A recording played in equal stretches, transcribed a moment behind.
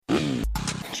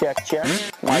Check, check.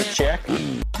 Mic check.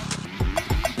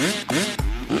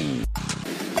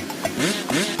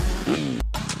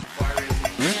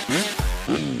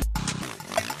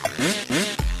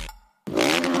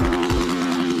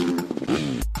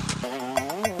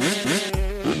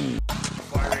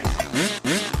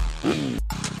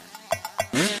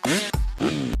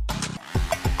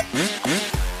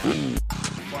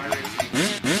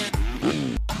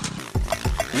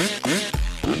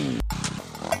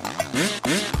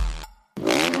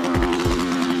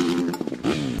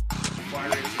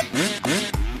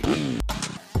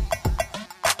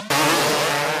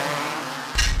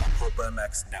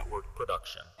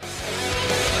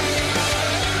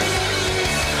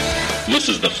 This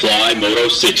is the Fly Moto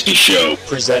 60 Show,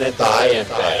 presented by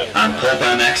NFAB on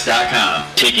PulpMX.com,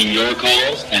 taking your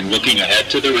calls and looking ahead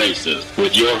to the races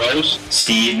with your host,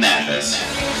 Steve Matthes.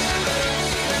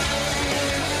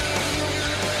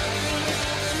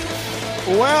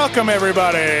 Welcome,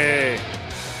 everybody.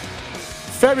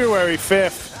 February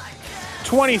 5th,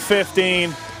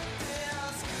 2015.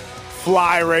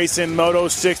 Fly Racing Moto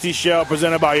 60 Show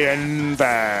presented by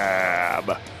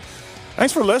NFAB.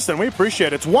 Thanks for listening. We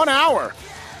appreciate it. It's 1 hour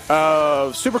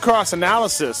of Supercross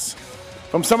analysis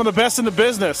from some of the best in the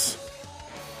business.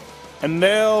 And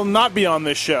they'll not be on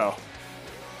this show.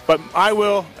 But I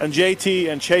will, and JT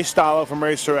and Chase Stallo from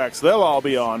Racer X, they'll all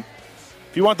be on.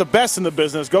 If you want the best in the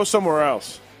business, go somewhere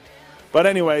else. But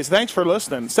anyways, thanks for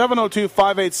listening.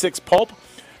 702-586-PULP,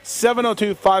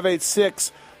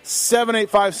 702-586-7857.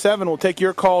 We'll take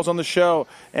your calls on the show,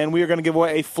 and we are going to give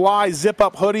away a Fly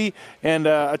zip-up hoodie and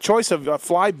a choice of a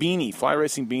Fly beanie, Fly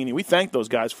Racing beanie. We thank those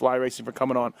guys, Fly Racing, for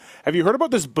coming on. Have you heard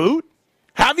about this boot?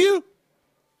 Have you?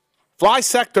 Fly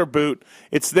Sector boot.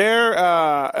 It's their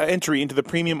entry into the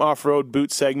premium off-road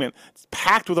boot segment. It's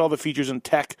packed with all the features and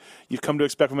tech you've come to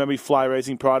expect from every Fly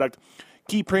Racing product.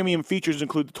 Key premium features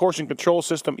include the torsion control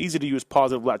system, easy-to-use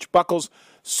positive latch buckles,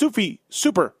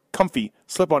 super comfy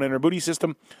slip-on inner booty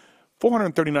system,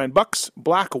 $439,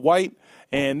 black, white,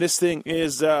 and this thing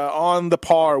is on the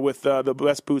par with the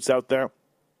best boots out there.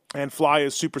 And Fly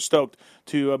is super stoked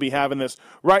to be having this.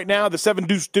 Right now, the 7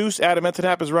 Deuce Adam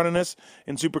Entenhap is running this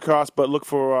in Supercross, but look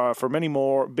for many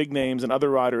more big names and other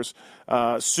riders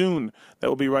soon that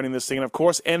will be running this thing. And, of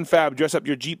course, NFAB, dress up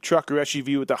your Jeep, truck, or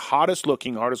SUV with the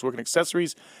hottest-looking, hardest-working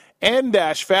accessories.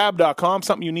 N-fab.com,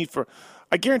 something you need for,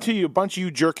 I guarantee you, a bunch of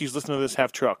you jerkies listening to this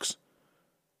have trucks,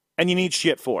 and you need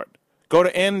shit for it. Go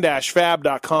to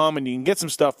n-fab.com, and you can get some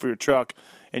stuff for your truck,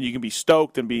 and you can be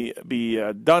stoked and be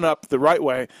done up the right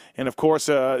way. And, of course,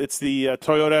 it's the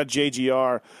Toyota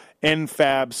JGR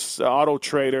NFAB's Auto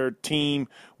Trader team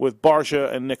with Barsha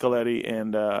and Nicoletti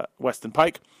and Weston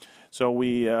Pike. So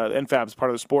NFAB's part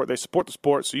of the sport. They support the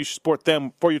sport, so you should support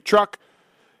them for your truck,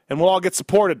 and we'll all get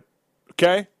supported.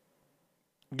 Okay?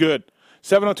 Good.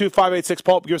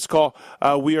 702-586-PULP. Give us a call.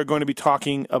 We are going to be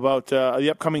talking about the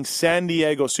upcoming San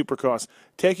Diego Supercross,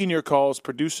 taking your calls,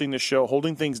 producing the show,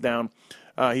 holding things down.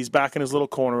 He's back in his little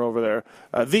corner over there.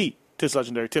 The Tits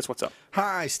Legendary. Tits, what's up?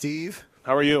 Hi, Steve.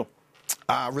 How are you?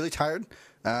 Really tired.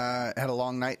 Had a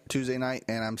long night Tuesday night,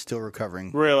 and I'm still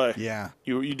recovering. Really? Yeah.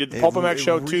 You did the PulpMX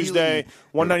show really, Tuesday,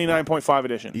 199.5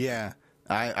 edition. Yeah.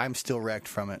 I'm still wrecked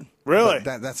from it. Really?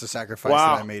 That's a sacrifice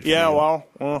that I made for you. Well,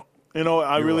 you know,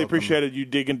 I really welcome. appreciated you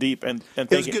digging deep and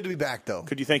it was good to be back, though.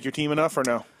 Could you thank your team enough or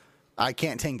no? I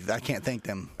can't thank them. I can't thank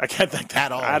them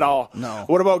at all. No.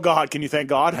 What about God? Can you thank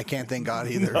God? I can't thank God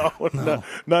either. No.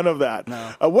 None of that.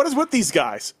 No. What is with these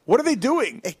guys? What are they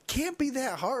doing? It can't be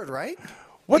that hard, right?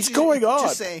 What's going on?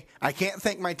 Just say, I can't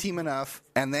thank my team enough,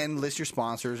 and then list your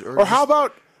sponsors. Or how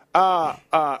about,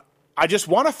 I just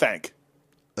want to thank.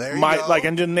 There you go.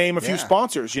 And to name a few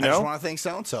sponsors, you know? I just want to thank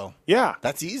so-and-so. Yeah.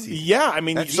 That's easy. Yeah, I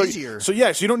mean, that's easier. So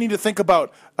you don't need to think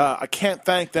about, I can't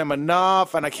thank them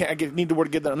enough, and I need the word to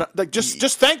get them enough. Like,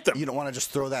 just thank them. You don't want to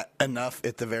just throw that enough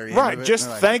at the very end. Right, of it. just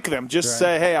thank them. Just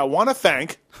say, hey, I want to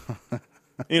thank,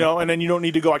 and then you don't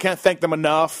need to go, I can't thank them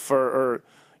enough, or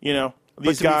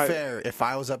these guys. Be fair, if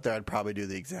I was up there, I'd probably do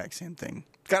the exact same thing.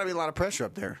 It's got to be a lot of pressure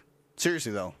up there.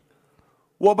 Seriously, though.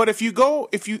 Well, but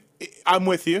I'm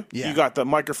with you. Yeah. You got the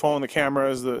microphone, the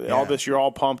cameras, all this. You're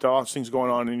all pumped. All these things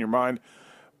going on in your mind.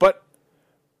 But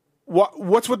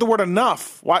what's with the word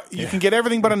enough? Why you can get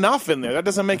everything but enough in there? That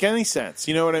doesn't make any sense.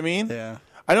 You know what I mean? Yeah.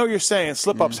 I know what you're saying.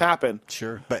 Slip-ups happen.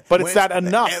 Sure. But it's that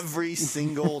enough. Every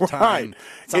single time. Right.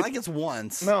 It's not like it's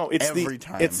once. No, it's every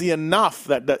time. It's the enough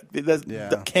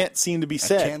that can't seem to be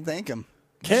said. I can't thank him.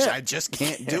 I just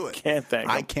can't do it. Can't thank him.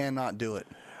 I cannot do it.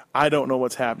 I don't know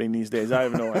what's happening these days. I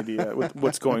have no idea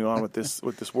what's going on with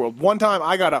this world. One time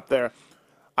I got up there,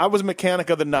 I was mechanic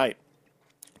of the night,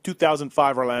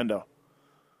 2005 Orlando,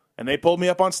 And they pulled me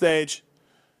up on stage,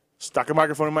 stuck a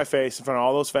microphone in my face in front of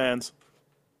all those fans,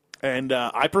 and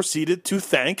I proceeded to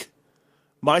thank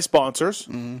my sponsors,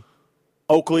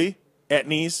 Oakley,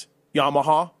 Etnies,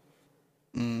 Yamaha.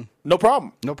 No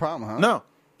problem. No problem, huh?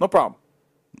 No problem.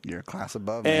 You're a class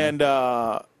above, man. And,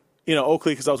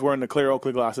 Oakley, because I was wearing the clear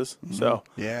Oakley glasses. So,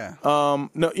 yeah.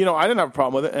 no, I didn't have a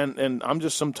problem with it, and I'm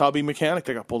just some tubby mechanic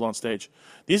that got pulled on stage.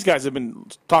 These guys have been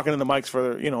talking in the mics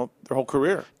for, their whole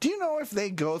career. Do you know if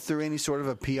they go through any sort of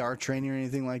a PR training or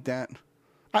anything like that?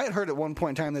 I had heard at one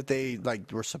point in time that they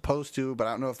were supposed to, but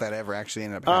I don't know if that ever actually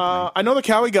ended up happening. I know the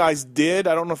Cowie guys did.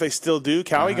 I don't know if they still do.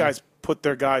 Cowie guys put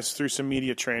their guys through some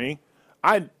media training.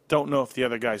 I don't know if the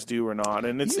other guys do or not.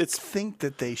 And it's think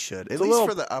that they should, at least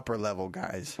for the upper level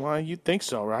guys. Well, you'd think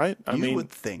so, right? You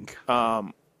would think.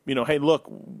 Hey,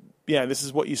 look, this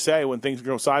is what you say when things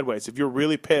go sideways. If you're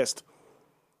really pissed,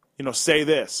 say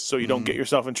this so you don't get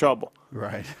yourself in trouble.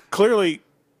 Right. Clearly,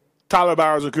 Tyler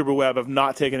Bowers and Cooper Webb have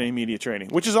not taken any media training,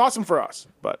 which is awesome for us.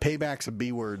 But payback's a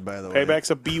B word, by the way.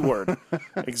 Payback's a B word.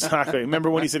 Exactly.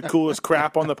 Remember when he said "coolest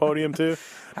crap" on the podium too?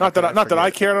 Not that I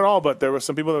cared at all, but there were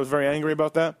some people that was very angry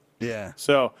about that. Yeah.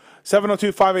 So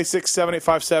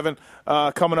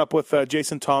 702-586-7857 coming up with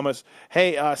Jason Thomas.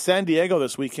 Hey, San Diego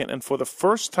this weekend, and for the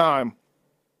first time,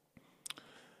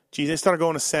 they started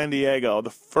going to San Diego. The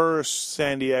first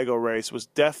San Diego race was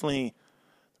definitely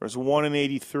there was one in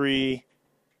 '83.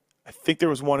 I think there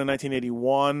was one in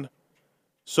 1981.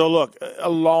 So, look,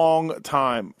 a long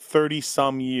time,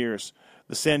 30-some years,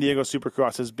 the San Diego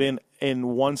Supercross has been in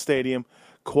one stadium,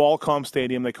 Qualcomm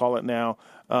Stadium, they call it now,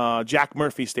 Jack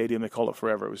Murphy Stadium, they call it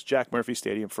forever. It was Jack Murphy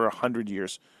Stadium for 100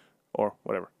 years or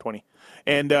whatever, 20.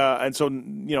 And so,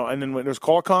 and then when there's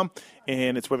Qualcomm,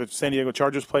 and it's where the San Diego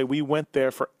Chargers play. We went there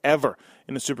forever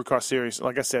in the Supercross series,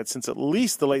 like I said, since at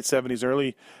least the late 70s,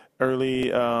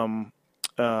 early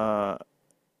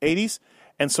 80s,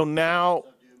 and so now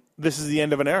this is the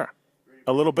end of an era.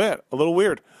 A little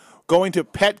weird. Going to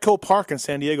Petco Park in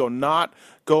San Diego, not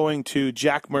going to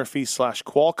Jack Murphy /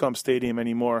 Qualcomm Stadium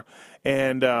anymore,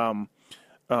 and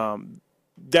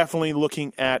definitely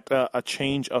looking at a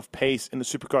change of pace in the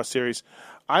Supercross series.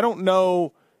 I don't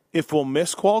know if we'll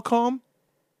miss Qualcomm.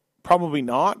 Probably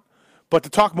not. But to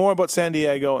talk more about San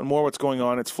Diego and more what's going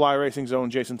on, it's Fly Racing Zone,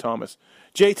 Jason Thomas.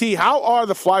 JT, how are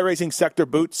the Fly Racing sector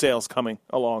boot sales coming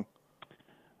along?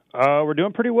 We're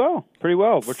doing pretty well.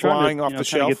 We're Flying trying to, off the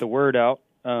shelf. get the word out.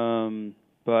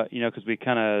 But, because we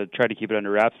kind of tried to keep it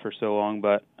under wraps for so long.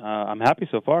 But I'm happy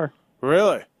so far.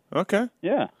 Really? Okay.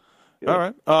 Yeah. All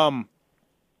right.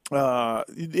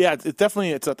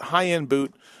 It's a high-end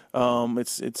boot.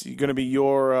 It's going to be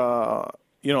your,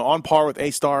 on par with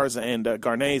A-Stars and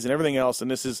Garnets and everything else.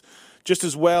 And this is just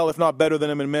as well, if not better than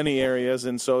them in many areas.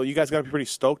 And so you guys got to be pretty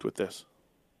stoked with this.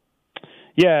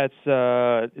 Yeah,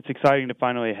 it's exciting to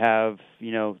finally have,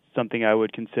 something I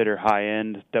would consider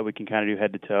high-end that we can kind of do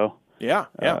head to toe. Yeah.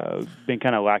 Been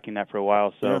kind of lacking that for a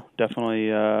while, so definitely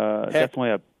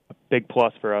a big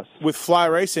plus for us. With Fly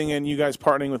Racing and you guys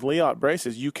partnering with Leot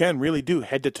Braces, you can really do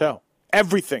head to toe.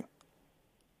 Everything.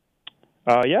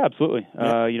 Yeah, absolutely.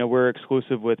 Yeah. We're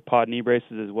exclusive with pod knee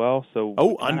braces as well. So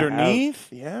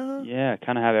underneath? Yeah,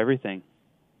 kind of have everything.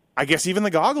 I guess even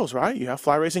the goggles, right? You have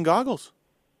Fly Racing goggles.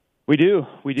 We do.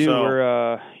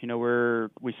 So,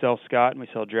 we sell Scott and we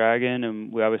sell Dragon,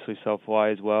 and we obviously sell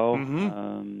Fly as well.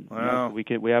 Mm-hmm. Wow.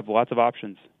 We have lots of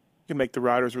options. You can make the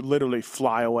riders literally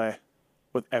fly away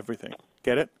with everything.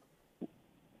 Get it?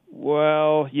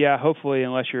 Well, yeah, hopefully,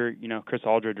 unless you're, Chris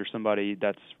Aldridge or somebody,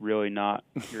 that's really not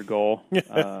your goal.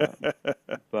 But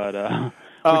we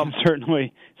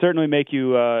can certainly make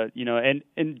you,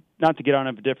 and not to get on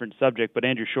a different subject, but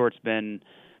Andrew Short's been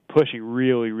pushing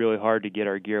really, really hard to get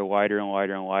our gear wider and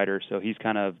wider and wider. So he's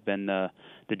kind of been the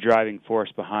driving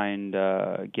force behind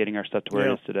getting our stuff to where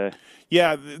it is today.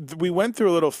 Yeah, we went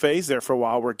through a little phase there for a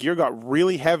while where gear got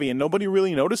really heavy and nobody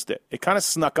really noticed it. It kind of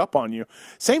snuck up on you.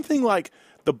 Same thing like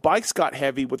the bikes got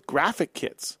heavy with graphic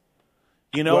kits.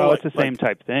 Well, it's the same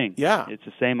type thing. Yeah. It's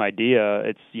the same idea.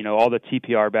 It's, all the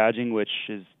TPR badging, which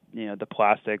is, the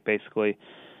plastic basically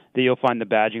that you'll find the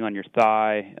badging on your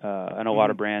thigh and a lot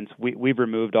of brands. We've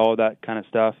removed all of that kind of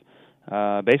stuff,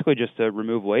 basically just to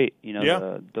remove weight.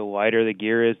 The lighter the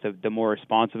gear is, the more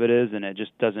responsive it is, and it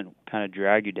just doesn't kind of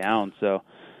drag you down. So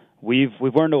we've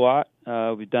learned a lot.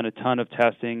 We've done a ton of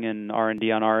testing and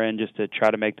R&D on our end just to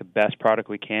try to make the best product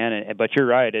we can. But you're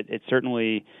right, it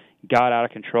certainly got out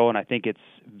of control, and I think it's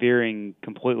veering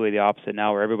completely the opposite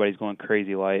now where everybody's going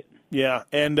crazy light. Yeah,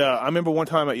 and I remember one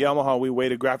time at Yamaha we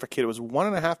weighed a graphic kit. It was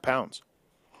 1.5 pounds.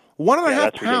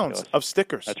 1.5 pounds ridiculous. of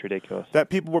stickers. That's ridiculous. That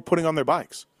people were putting on their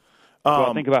bikes.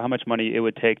 Well, think about how much money it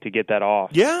would take to get that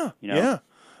off. Yeah, You know? yeah.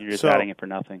 You're just adding it for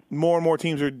nothing. More and more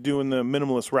teams are doing the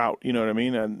minimalist route, you know what I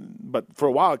mean? But for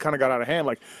a while, it kind of got out of hand.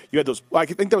 Like, you had those, I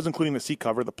think that was including the seat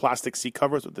cover, the plastic seat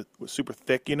covers was super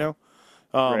thick, you know?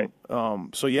 Right.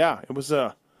 So, yeah, it was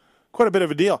quite a bit of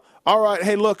a deal. All right,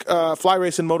 hey, look, Fly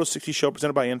Racing Moto 60 show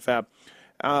presented by InFab.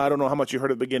 I don't know how much you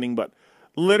heard at the beginning, but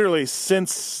literally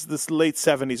since this late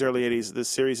 70s, early 80s, this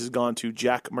series has gone to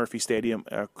Jack Murphy Stadium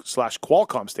 /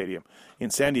 Qualcomm Stadium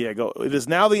in San Diego. It is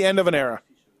now the end of an era.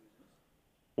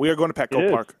 We are going to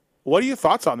Petco Park. What are your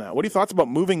thoughts on that? What are your thoughts about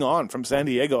moving on from San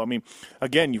Diego? I mean,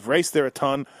 again, you've raced there a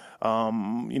ton.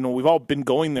 We've all been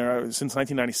going there since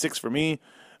 1996 for me,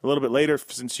 a little bit later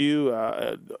since you.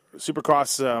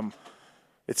 Supercross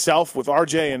itself with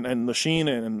RJ and Lachine,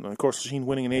 and of course Lachine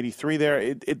winning in '83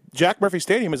 there. Jack Murphy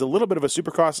Stadium is a little bit of a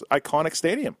Supercross iconic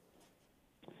stadium.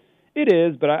 It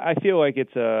is, but I feel like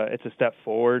it's a step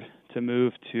forward to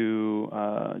move to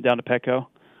down to Petco.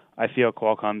 I feel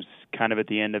Qualcomm's kind of at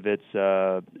the end of its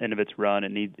run.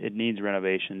 It needs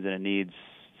renovations, and it needs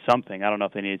something. I don't know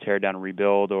if they need to tear it down and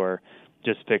rebuild or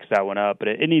just fix that one up, but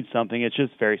it needs something. It's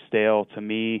just very stale to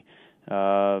me.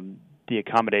 The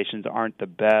accommodations aren't the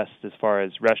best as far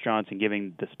as restaurants and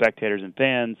giving the spectators and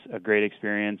fans a great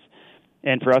experience.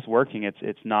 And for us working,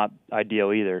 it's not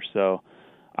ideal either. So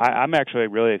I'm actually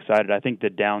really excited. I think the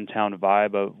downtown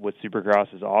vibe with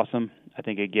Supercross is awesome. I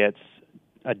think it gets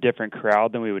a different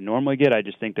crowd than we would normally get. I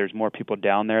just think there's more people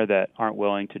down there that aren't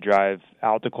willing to drive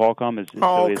out to Qualcomm.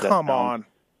 Come on.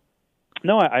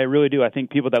 No, I really do. I think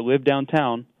people that live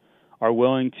downtown are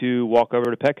willing to walk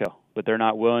over to Petco, but they're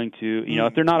not willing to,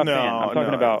 if they're not a fan. I'm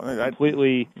talking about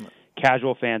completely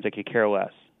casual fans that could care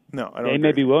less. No, I don't They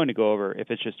may be willing to go over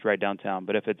if it's just right downtown,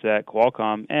 but if it's at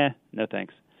Qualcomm, no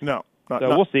thanks. No.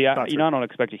 We'll see. I don't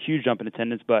expect a huge jump in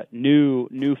attendance, but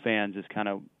new fans is kind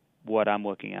of what I'm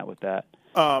looking at with that.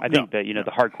 I think that,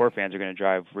 the hardcore fans are going to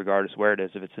drive regardless where it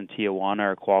is, if it's in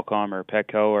Tijuana or Qualcomm or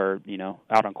Petco or,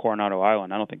 out on Coronado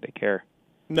Island. I don't think they care.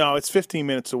 No, it's 15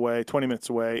 minutes away, 20 minutes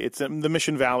away. It's in the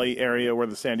Mission Valley area where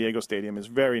the San Diego Stadium is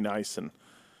very nice. And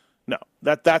no,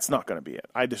 that's not going to be it.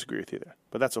 I disagree with you there,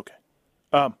 but that's okay.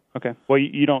 Okay. Well,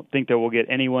 you don't think that we'll get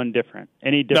any different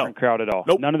crowd at all?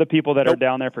 Nope. None of the people that are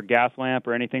down there for Gas Lamp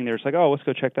or anything, they're just like, oh, let's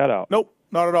go check that out. Nope,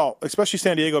 not at all. Especially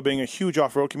San Diego being a huge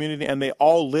off-road community, and they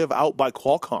all live out by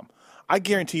Qualcomm. I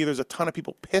guarantee you there's a ton of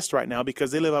people pissed right now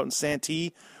because they live out in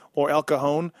Santee or El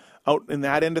Cajon, out in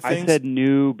that end of things. I said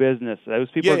new business.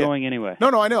 Those people are going anyway.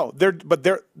 No, I know. They're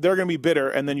going to be bitter,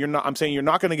 and then you're not. I'm saying you're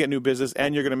not going to get new business,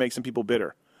 and you're going to make some people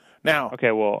bitter. Now,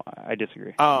 okay, well, I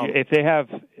disagree. If they have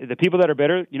the people that are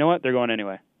bitter, you know what? They're going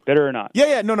anyway, bitter or not.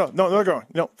 Yeah, no, they're going.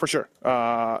 No, for sure.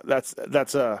 That's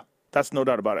no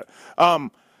doubt about it.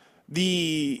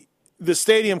 The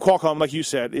stadium, Qualcomm, like you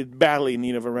said, is badly in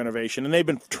need of a renovation, and they've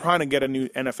been trying to get a new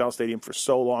NFL stadium for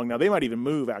so long now. They might even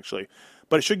move actually,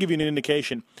 but it should give you an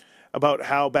indication about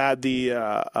how bad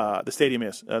the stadium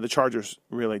is. The Chargers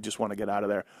really just want to get out of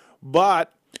there.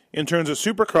 But in terms of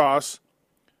Supercross,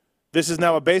 this is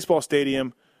now a baseball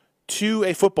stadium to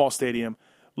a football stadium.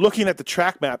 Looking at the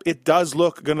track map, it does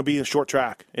look going to be a short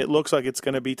track. It looks like it's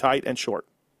going to be tight and short.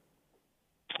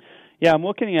 Yeah, I'm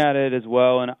looking at it as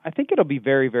well, and I think it'll be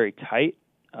very, very tight.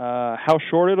 How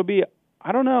short it'll be,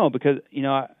 I don't know, because,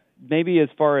 maybe as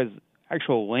far as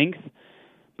actual length,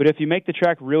 but if you make the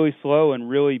track really slow and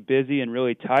really busy and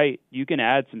really tight, you can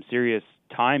add some serious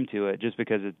time to it just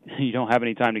because you don't have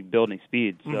any time to build any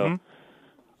speed. So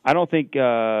I don't think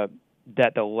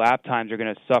that the lap times are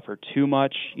going to suffer too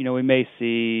much. We may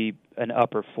see an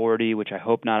upper 40, which I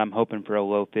hope not. I'm hoping for a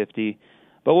low 50.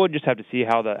 But we'll just have to see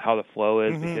how the flow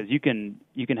is because you can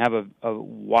have a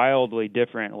wildly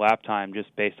different lap time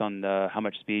just based on how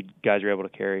much speed guys are able to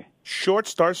carry. Short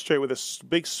start straight with a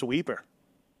big sweeper.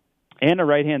 And a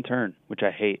right-hand turn, which I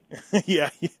hate.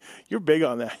 Yeah, you're big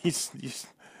on that.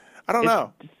 I don't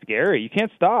know. It's scary. You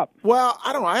can't stop. Well,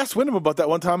 I don't know. I asked Wyndham about that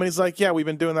one time, and he's like, yeah, we've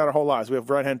been doing that our whole lives. We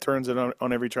have right-hand turns on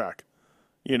every track.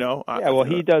 He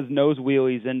does nose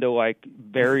wheelies into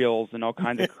burials and all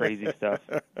kinds of crazy stuff.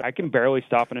 I can barely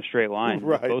stop in a straight line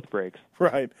with both brakes.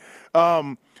 Right.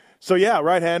 So yeah,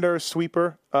 right-hander,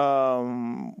 sweeper.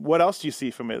 What else do you see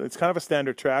from it? It's kind of a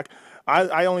standard track.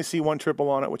 I only see one triple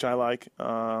on it, which I like.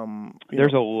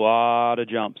 There's a lot of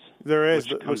jumps. There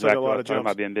is. Which looks like a lot of jumps.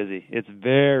 About being busy. It's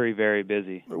very, very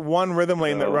busy. One rhythm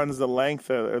lane that runs the length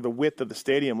or the width of the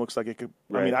stadium looks like it could.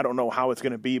 Right. I mean, I don't know how it's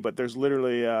going to be, but there's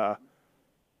literally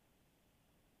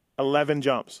 11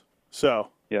 jumps. So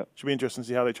yeah, should be interesting to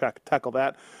see how they tackle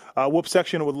that. Whoop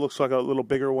section looks like a little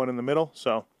bigger one in the middle.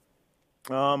 So,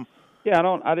 Yeah,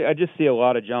 I just see a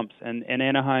lot of jumps, and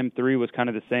Anaheim 3 was kind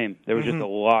of the same. There was just a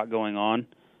lot going on,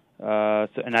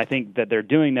 and I think that they're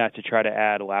doing that to try to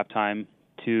add lap time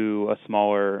to a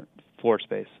smaller floor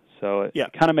space. So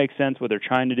it kind of makes sense what they're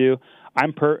trying to do.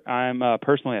 I'm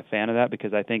personally a fan of that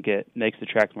because I think it makes the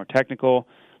tracks more technical.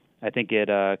 I think it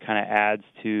kind of adds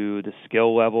to the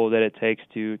skill level that it takes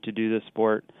to do this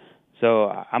sport. So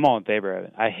I'm all in favor of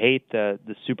it. I hate the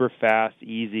super fast,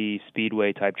 easy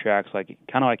speedway type tracks, kind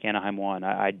of like Anaheim 1.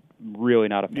 I'm really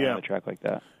not a fan of a track like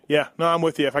that. Yeah, no, I'm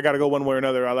with you. If I got to go one way or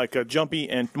another, I like jumpy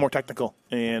and more technical,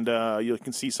 and you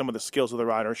can see some of the skills of the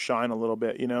rider shine a little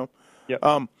bit.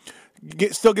 Yep.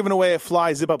 Still giving away a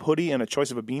Fly zip-up hoodie and a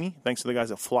choice of a beanie. Thanks to the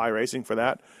guys at Fly Racing for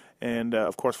that. And,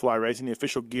 of course, Fly Racing, the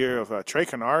official gear of Trey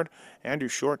Kennard, Andrew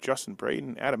Short, Justin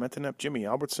Braden, Adam Entenep, Jimmy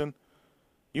Albertson,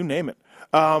 you name it.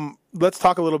 Let's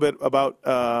talk a little bit about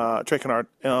Trey Kennard.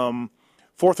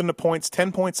 Fourth in the points,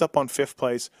 10 points up on fifth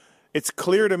place. It's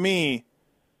clear to me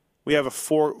we have a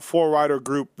four-rider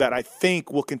group that I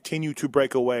think will continue to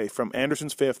break away from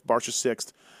Anderson's fifth, Barcia's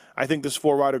sixth. I think this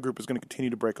four-rider group is going to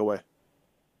continue to break away.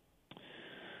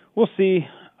 We'll see.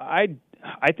 I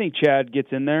think Chad gets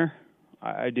in there.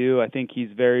 I do. I think he's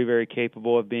very, very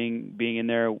capable of being in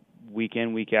there week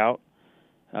in, week out.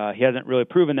 He hasn't really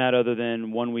proven that other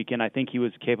than one weekend. I think he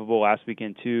was capable last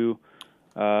weekend too,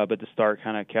 but the start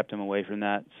kind of kept him away from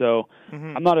that. So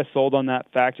I'm not as sold on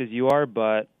that fact as you are,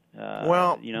 but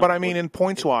but I mean, in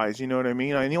points-wise, you know what I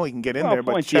mean? I know he can get in there,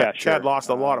 but Chad lost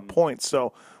a lot of points.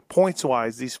 So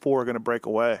points-wise, these four are going to break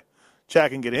away.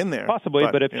 Chad can get in there. Possibly,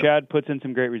 but if Chad puts in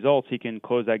some great results, he can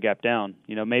close that gap down.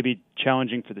 Maybe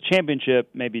challenging for the championship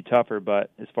may be tougher,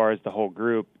 but as far as the whole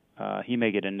group, he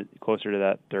may get in closer to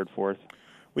that third, fourth.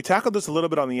 We tackled this a little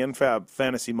bit on the NFAB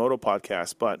Fantasy Moto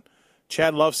podcast, but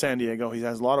Chad loves San Diego. He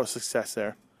has a lot of success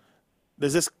there.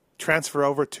 Does this transfer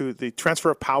over to the transfer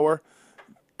of power,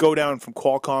 go down from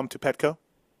Qualcomm to Petco?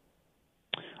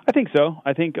 I think so.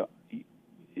 I think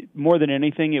more than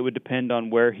anything, it would depend on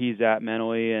where he's at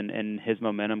mentally and his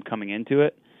momentum coming into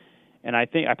it. And I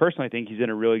personally think he's in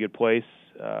a really good place,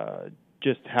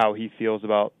 just how he feels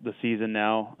about the season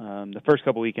now. The first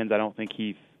couple weekends, I don't think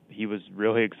he was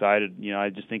really excited. I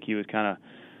just think he was kind of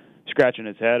scratching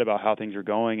his head about how things are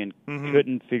going and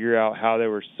couldn't figure out how they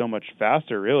were so much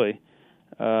faster, really.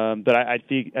 But I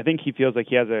think he feels like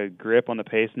he has a grip on the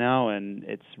pace now, and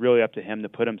it's really up to him to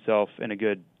put himself in a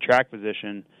good track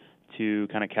position to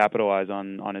kind of capitalize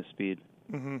on his speed.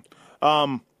 Kenny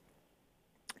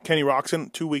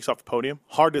Roczen, 2 weeks off the podium.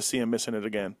 Hard to see him missing it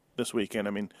again this weekend.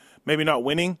 I mean, maybe not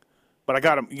winning, but you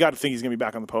got to think he's going to be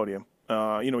back on the podium.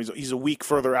 He's a week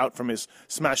further out from his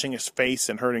smashing his face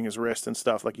and hurting his wrist and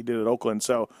stuff like he did at Oakland.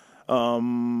 So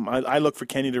I look for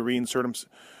Kenny to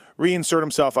reinsert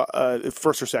himself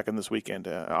first or second this weekend.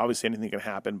 Obviously, anything can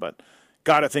happen, but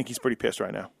got to think he's pretty pissed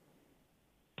right now.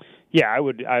 Yeah, I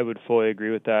would fully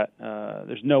agree with that.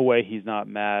 There's no way he's not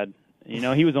mad.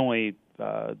 He was only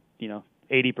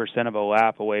 80% of a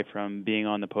lap away from being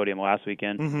on the podium last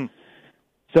weekend.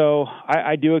 So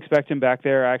I do expect him back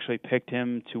there. I actually picked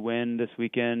him to win this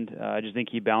weekend. I just think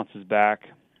he bounces back.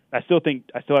 I still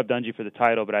have Dungey for the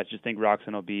title, but I just think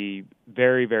Roczen will be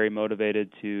very, very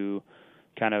motivated to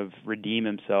kind of redeem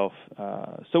himself.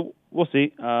 So we'll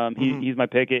see. He's my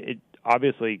pick. It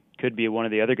obviously could be one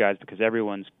of the other guys because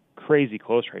everyone's crazy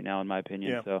close right now, in my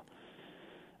opinion. Yeah. So,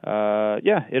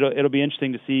 it'll be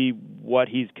interesting to see what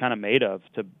he's kind of made of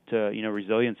to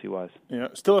resiliency wise. Yeah,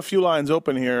 still a few lines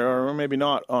open here, or maybe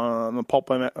not on the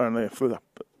Pulp on the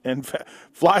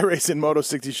Fly Racing Moto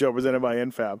 60 show presented by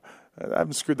NFAB. I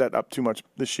haven't screwed that up too much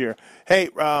this year. Hey,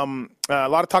 a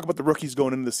lot of talk about the rookies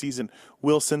going into the season: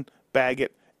 Wilson,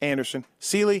 Baggett, Anderson,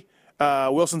 Seeley.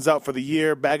 Wilson's out for the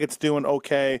year. Baggett's doing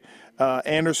okay.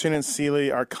 Anderson and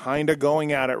Seeley are kind of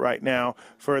going at it right now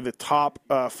for the top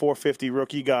 450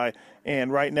 rookie guy.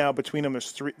 And right now between them,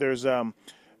 there's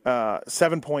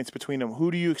 7 points between them.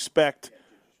 Who do you expect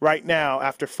right now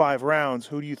after 5 rounds?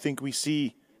 Who do you think we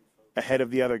see ahead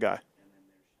of the other guy?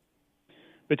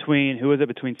 Between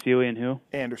Seeley and who?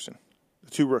 Anderson,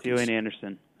 the two rookies. Seeley and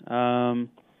Anderson.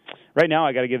 Right now,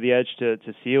 I got to give the edge to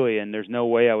Seeley, and there's no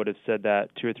way I would have said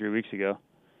that 2 or 3 weeks ago.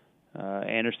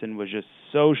 Anderson was just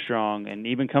so strong, and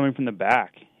even coming from the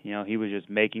back, he was just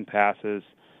making passes.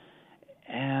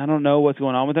 And I don't know what's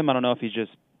going on with him. I don't know if he's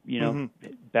just,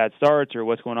 bad starts or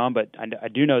what's going on, but I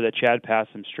do know that Chad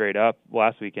passed him straight up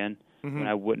last weekend, and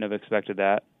I wouldn't have expected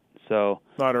that. So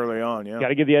not early on, yeah. Got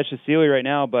to give the edge to Seeley right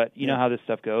now, but you know how this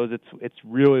stuff goes. It's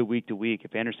really week to week.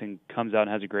 If Anderson comes out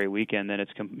and has a great weekend, then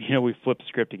we flip the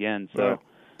script again. So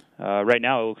right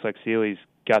now it looks like Seeley's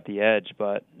got the edge,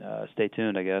 but stay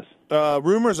tuned, I guess.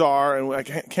 Rumors are, and I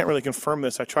can't really confirm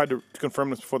this. I tried to confirm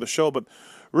this before the show, but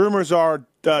rumors are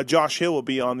Josh Hill will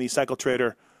be on the Cycle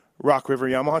Trader Rock River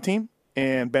Yamaha team,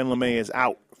 and Ben LeMay is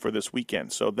out for this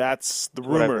weekend. So that's the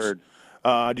rumors.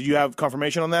 Did you have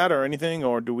confirmation on that or anything,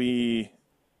 or do we?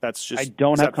 That's just. I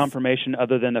don't have confirmation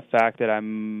other than the fact that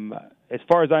as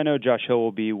far as I know, Josh Hill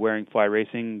will be wearing Fly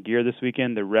Racing gear this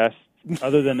weekend. The rest,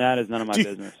 other than that, is none of my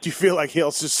business. Do you feel like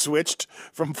Hill's just switched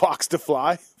from Fox to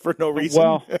Fly for no reason?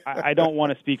 Well, I don't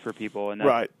want to speak for people, and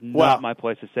that's not my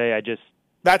place to say. I just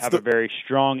have a very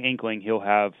strong inkling he'll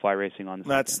have Fly Racing on this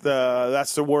weekend.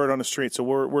 That's the word on the street. So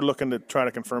we're looking to try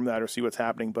to confirm that or see what's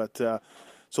happening. But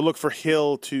so look for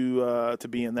Hill to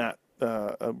be in that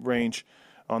range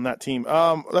on that team.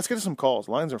 Let's get to some calls.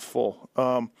 Lines are full.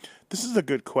 This is a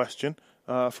good question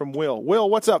from Will. Will,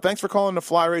 what's up? Thanks for calling the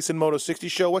Fly Racing Moto 60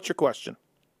 show. What's your question?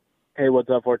 Hey, what's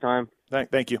up, four-time?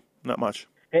 Thank you. Not much.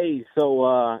 Hey,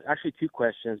 so actually two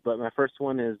questions, but my first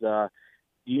one is, do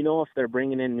you know if they're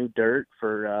bringing in new dirt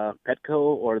for Petco,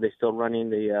 or are they still running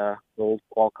the old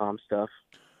Qualcomm stuff?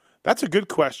 That's a good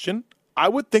question. I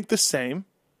would think the same.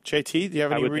 JT, do you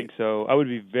have any? I would think so. I would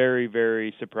be very,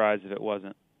 very surprised if it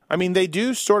wasn't. I mean, they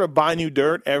do sort of buy new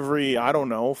dirt every,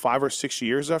 5 or 6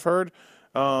 years, I've heard,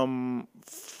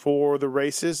 for the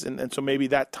races. And so maybe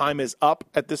that time is up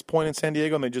at this point in San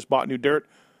Diego and they just bought new dirt.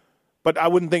 But I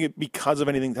wouldn't think it because of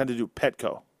anything had to do with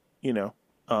Petco,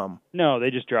 No,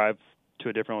 they just drive to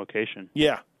a different location.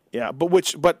 Yeah.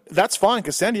 But that's fine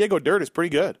because San Diego dirt is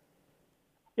pretty good.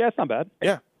 Yeah, it's not bad.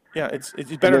 Yeah, it's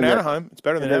better than Anaheim. It's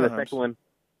better than Anaheim. The second one,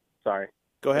 sorry.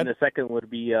 Go ahead. And the second would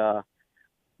be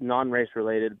non-race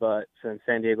related, but since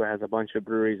San Diego has a bunch of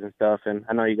breweries and stuff, and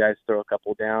I know you guys throw a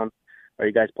couple down, are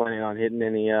you guys planning on hitting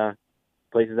any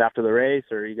places after the race,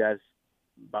 or are you guys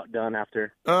about done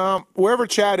after? Wherever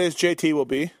Chad is, JT will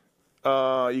be.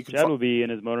 Chad will be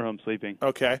in his motorhome sleeping.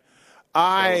 Okay.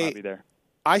 I will not be there.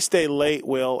 I stay late,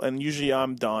 Will, and usually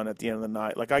I'm done at the end of the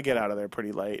night. Like, I get out of there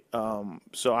pretty late,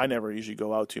 so I never usually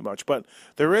go out too much. But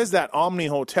there is that Omni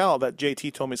Hotel that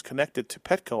JT told me is connected to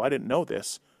Petco. I didn't know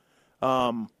this.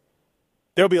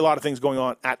 There'll be a lot of things going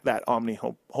on at that Omni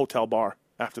Hotel bar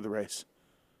after the race.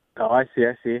 Oh, I see.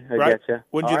 I right? getcha.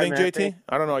 Wouldn't you think, JT?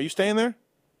 I don't know. Are you staying there?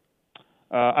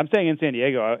 I'm staying in San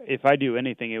Diego. If I do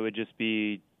anything, it would just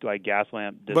be like gas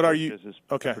lamp. But are you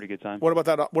okay? Pretty good time. What about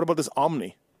that? What about this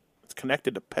Omni? It's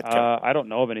connected to Petco. I don't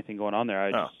know of anything going on there.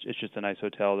 It's just a nice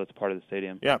hotel that's part of the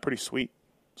stadium. Yeah, pretty sweet.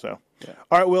 So,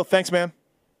 all right, Will. Thanks, man.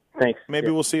 Thanks.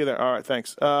 Maybe we'll see you there. All right,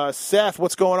 thanks. Seth,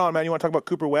 what's going on, man? You want to talk about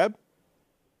Cooper Webb?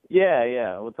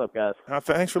 Yeah. What's up, guys?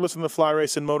 Thanks for listening to the Fly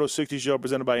Racing Moto 60 show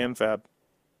presented by NFAB.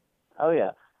 Oh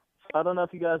yeah. I don't know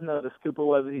if you guys noticed Cooper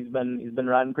Webb. He's been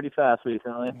riding pretty fast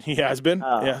recently. He has been.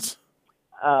 Yes.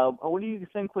 What do you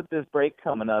think with this break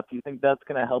coming up? Do you think that's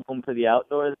going to help him for the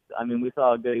outdoors? I mean, we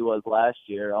saw how good he was last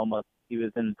year. Almost, he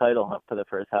was in the title hunt for the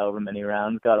first however many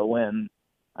rounds, got a win.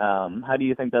 How do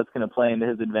you think that's going to play into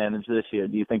his advantage this year?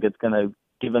 Do you think it's going to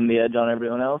give him the edge on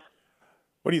everyone else?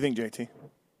 What do you think, JT?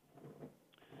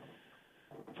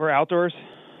 For outdoors?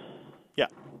 Yeah.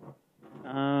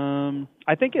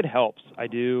 I think it helps. I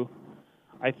do.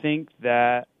 I think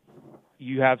that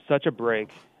you have such a break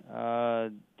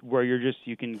where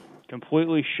you can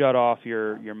completely shut off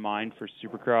your mind for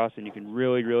Supercross, and you can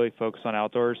really, really focus on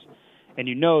outdoors. And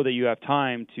you know that you have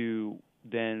time to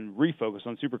then refocus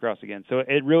on Supercross again. So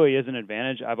it really is an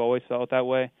advantage. I've always felt that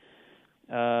way.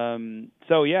 I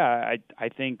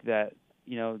think that,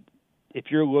 if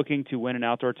you're looking to win an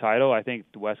outdoor title, I think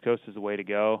the West Coast is the way to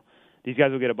go. These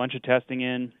guys will get a bunch of testing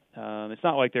in. It's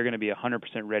not like they're going to be 100%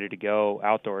 ready to go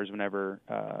outdoors whenever,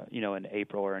 in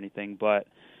April or anything, but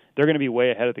they're going to be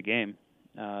way ahead of the game.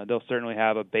 They'll certainly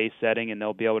have a base setting, and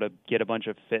they'll be able to get a bunch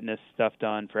of fitness stuff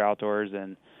done for outdoors.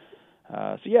 And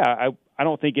I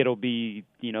don't think it'll be,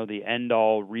 the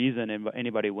end-all reason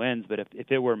anybody wins, but if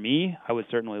it were me, I would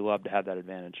certainly love to have that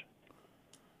advantage.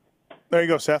 There you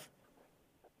go, Seth.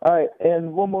 All right,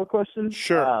 and one more question.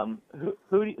 Sure.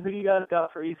 Who do you guys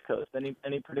got for East Coast?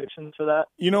 Any predictions for that?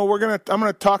 I'm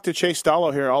gonna talk to Chase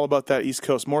Stallo here all about that East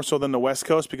Coast, more so than the West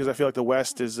Coast, because I feel like the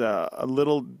West is a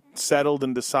little settled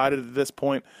and decided at this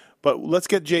point. But let's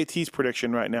get JT's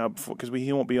prediction right now, because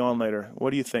he won't be on later. What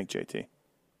do you think, JT?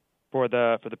 For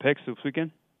the picks this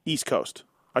weekend? East Coast.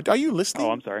 Are you listening?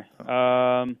 Oh, I'm sorry.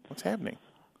 What's happening?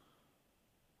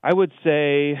 I would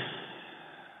say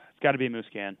it's got to be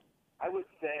Muscan.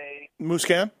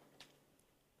 Muscan?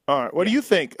 All right. What do you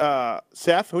think,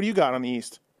 Seth? Who do you got on the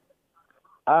East?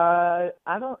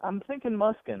 I'm thinking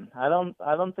Muskin. I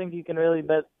don't think you can really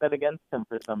bet against him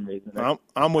for some reason.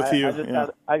 I'm with you.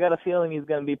 I got a feeling he's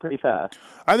going to be pretty fast.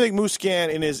 I think Muscan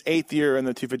in his 8th year in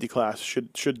the 250 class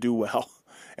should do well.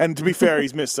 And to be fair,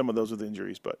 he's missed some of those with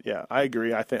injuries. But yeah, I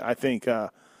agree. I think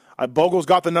Bogle's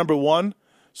got the number 1,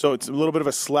 so it's a little bit of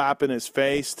a slap in his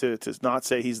face to not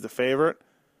say he's the favorite.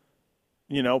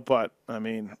 But I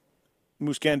mean,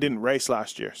 Muscan didn't race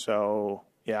last year, so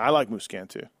yeah, I like Muscan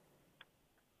too.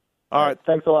 All right.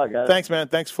 Thanks a lot, guys. Thanks, man.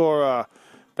 Thanks for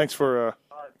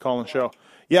calling the show.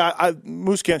 Yeah,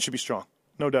 Muscan should be strong,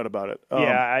 no doubt about it.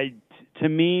 To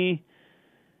me,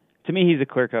 he's a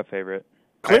clear-cut favorite.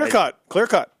 Clear cut.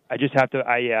 I just have to.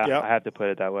 I have to put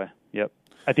it that way. Yep.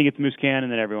 I think it's Muscan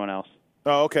and then everyone else.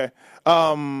 Oh, okay.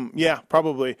 Yeah,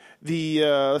 probably.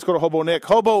 Let's go to Hobo Nick.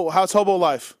 Hobo, how's Hobo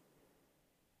life?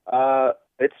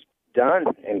 It's done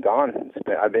and gone.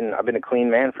 I've been a clean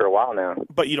man for a while now.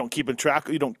 But you don't keep in track.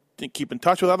 You don't keep in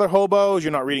touch with other hobos.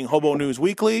 You're not reading Hobo News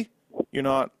Weekly. You're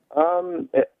not.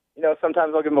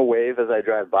 Sometimes I'll give him a wave as I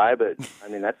drive by, but I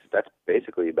mean that's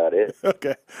basically about it.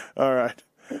 Okay. All right.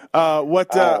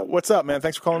 What's up, man?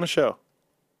 Thanks for calling the show.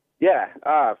 Yeah.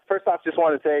 First off, just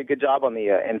wanted to say good job on the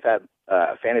NFAB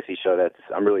fantasy show.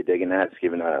 I'm really digging that. It's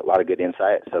giving a lot of good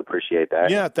insight, so appreciate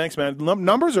that. Yeah, thanks, man.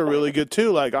 Numbers are really good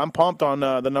too. Like I'm pumped on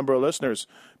the number of listeners.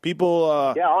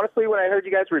 People. Yeah, honestly, when I heard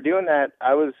you guys were doing that,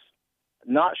 I was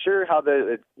not sure how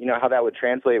that would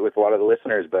translate with a lot of the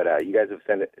listeners, but you guys have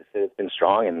said it's been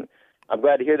strong, and I'm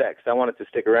glad to hear that because I wanted to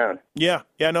stick around. Yeah,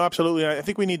 no, absolutely. I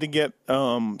think we need to get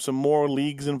some more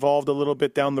leagues involved a little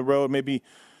bit down the road. Maybe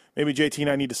JT and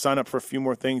I need to sign up for a few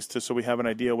more things so we have an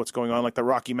idea of what's going on, like the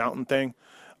Rocky Mountain thing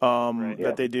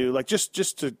that they do. Like just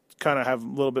to kind of have a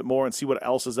little bit more and see what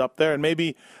else is up there, and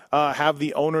maybe have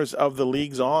the owners of the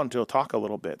leagues on to talk a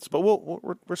little bit. But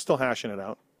we're still hashing it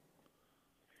out.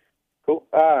 Cool.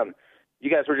 You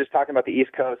guys were just talking about the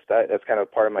East Coast. That's kind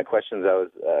of part of my questions I was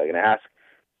going to ask.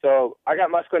 So I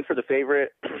got Musquin for the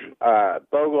favorite.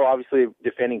 Bogle, obviously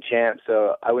defending champ,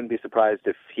 so I wouldn't be surprised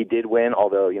if he did win,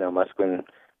 although, Musquin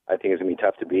I think is going to be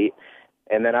tough to beat.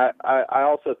 And then I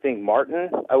also think Martin,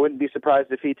 I wouldn't be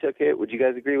surprised if he took it. Would you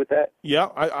guys agree with that? Yeah,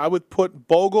 I would put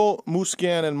Bogle,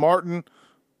 Muscan, and Martin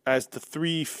as the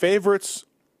 3 favorites.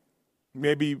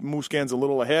 Maybe Muscan's a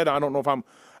little ahead. I don't know if I'm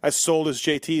as sold as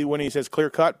JT when he says clear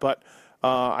cut, but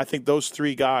I think those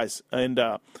 3 guys. And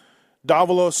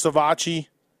Davalos, Savachi,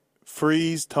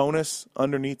 Freeze, Tonus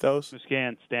underneath those.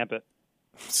 Muscan, stamp it.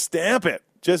 Stamp it.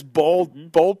 Just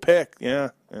bold pick.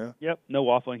 Yeah. Yep, no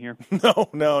waffling here.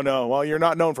 No. Well, you're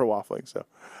not known for waffling, so.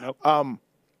 Nope.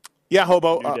 Yeah,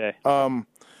 Hobo. New day.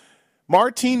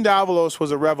 Martin Davalos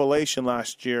was a revelation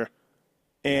last year,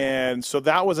 and so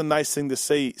that was a nice thing to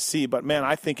see. But, man,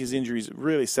 I think his injuries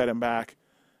really set him back,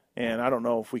 and I don't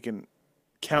know if we can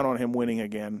count on him winning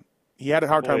again. He had a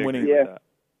hard time winning. Yeah.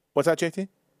 What's that, JT?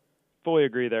 Fully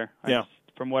agree there. Yeah.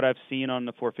 From what I've seen on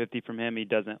the 450 from him, he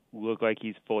doesn't look like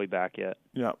he's fully back yet.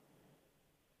 Yeah.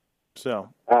 So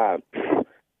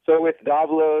with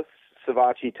Davalos,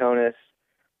 Savachi, Tonus,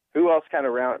 who else kind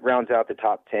of rounds out the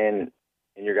top 10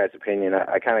 in your guys' opinion?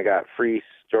 I kind of got Freese,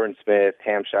 Jordan Smith,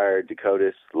 Hampshire,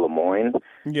 Dakotas, Lemoyne.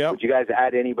 Yeah. Would you guys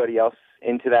add anybody else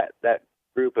into that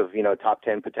group of top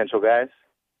 10 potential guys?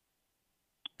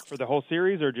 For the whole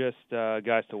series or just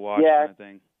guys to watch Yeah. kind of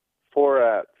thing?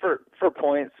 For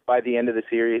points by the end of the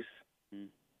series.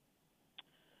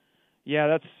 Yeah,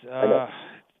 that's.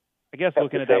 I guess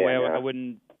looking at it that way, I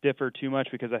wouldn't differ too much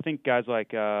because I think guys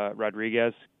like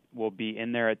Rodriguez will be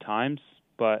in there at times,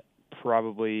 but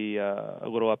probably a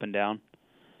little up and down.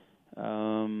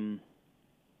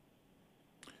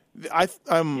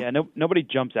 Nobody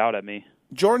jumps out at me.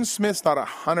 Jordan Smith's not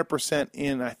 100%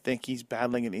 in. I think he's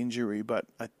battling an injury, but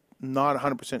I'm not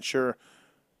 100% sure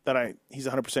that he's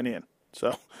 100% in.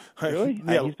 So really,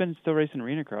 yeah, he's been still racing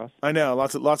arena cross. I know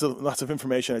lots of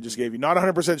information I just gave you. Not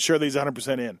 100% sure that he's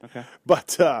 100% in. Okay,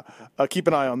 but keep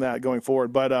an eye on that going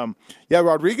forward. But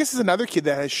Rodriguez is another kid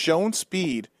that has shown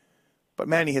speed, but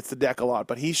man, he hits the deck a lot.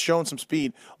 But he's shown some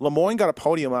speed. Lemoyne got a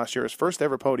podium last year, his first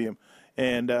ever podium,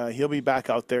 and he'll be back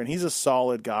out there. And he's a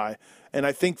solid guy. And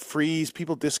I think Freeze,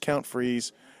 people discount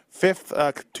Freeze.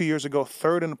 5th 2 years ago,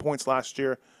 3rd in the points last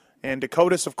year. And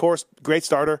Dakotas, of course, great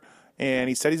starter. And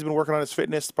he said he's been working on his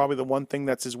fitness, probably the one thing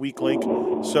that's his weak link.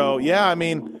 So, yeah, I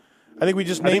mean, I think we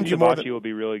just named you more. Savachi will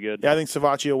be really good. Yeah, I think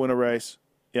Savachi will win a race.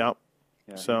 Yeah.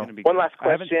 So one last question.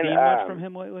 I haven't seen much from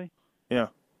him lately. Yeah.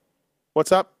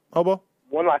 What's up, Hobo?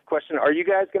 One last question. Are you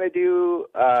guys going to do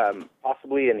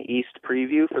possibly an East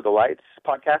preview for the Lights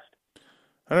podcast?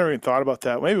 I never even thought about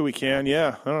that. Maybe we can.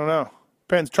 Yeah, I don't know.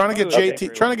 Depends. Trying to get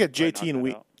JT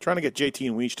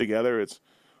and Weech together.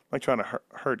 like trying to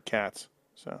herd cats.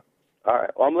 So. All right.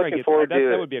 Well, I'm looking forward to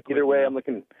that would be a quick either way. one.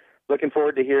 I'm looking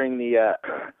forward to hearing the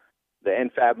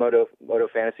NFAB Moto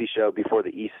Fantasy show before the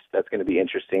East. That's going to be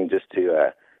interesting. Just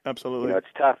to absolutely. It's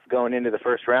tough going into the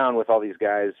first round with all these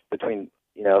guys between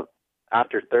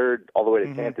after third all the way to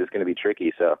 10th is going to be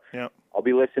tricky. So I'll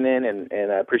be listening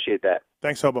and I appreciate that.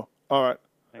 Thanks, Hobo. All right.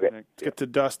 Okay. Let's get to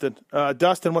Dustin.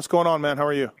 Dustin, what's going on, man? How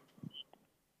are you?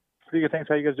 Pretty good, thanks.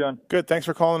 How you guys doing? Good. Thanks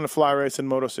for calling the Fly Race and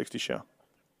Moto 60 show.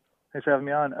 Thanks for having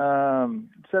me on.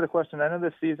 Just had a question. I know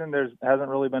this season hasn't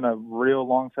really been a real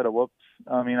long set of whoops.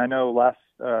 I mean, I know last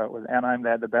with Anaheim they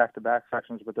had the back-to-back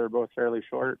sections, but they're both fairly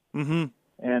short. Mm-hmm.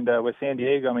 And with San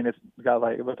Diego, I mean, it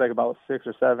looks like about 6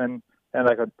 or 7, and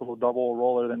like a little double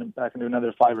roller, then back into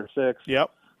another 5 or 6. Yep.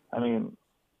 I mean,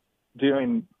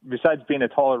 besides being a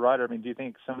taller rider, I mean, do you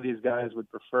think some of these guys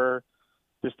would prefer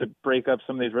just to break up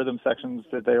some of these rhythm sections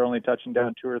that they're only touching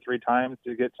down 2 or 3 times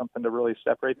to get something to really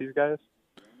separate these guys?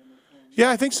 Yeah,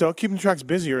 I think so. Keeping the tracks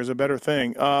busier is a better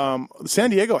thing. San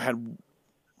Diego had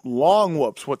long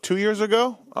whoops. 2 years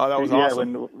ago? That was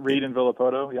awesome. Yeah, when Reed and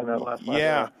Villapoto, that last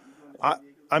lap. Yeah.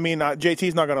 I mean,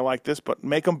 JT's not going to like this, but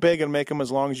make them big and make them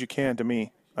as long as you can. To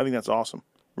me, I think that's awesome.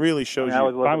 Really shows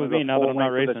you. Fine with me now that I'm not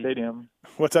racing.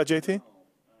 What's that, JT?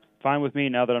 Fine with me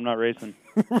now that I'm not racing.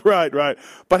 Right.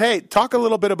 But hey, talk a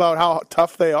little bit about how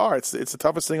tough they are. It's the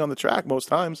toughest thing on the track most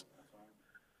times.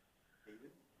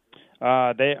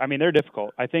 They're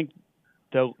difficult. I think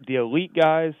the elite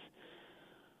guys,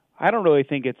 I don't really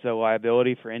think it's a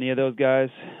liability for any of those guys.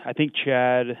 I think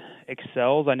Chad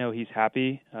excels. I know he's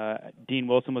happy. Dean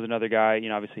Wilson was another guy.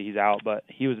 Obviously he's out, but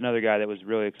he was another guy that was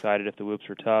really excited if the whoops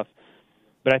were tough.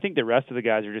 But I think the rest of the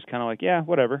guys are just kind of like, yeah,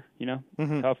 whatever,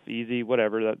 tough, easy,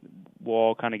 whatever. That we'll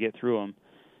all kind of get through them.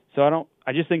 So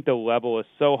I just think the level is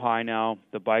so high now.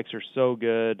 The bikes are so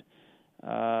good.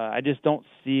 I just don't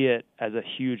see it as a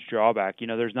huge drawback.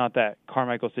 There's not that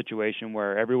Carmichael situation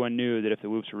where everyone knew that if the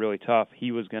whoops were really tough,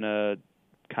 he was going to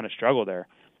kind of struggle there.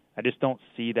 I just don't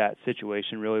see that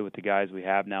situation really with the guys we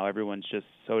have now. Everyone's just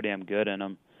so damn good in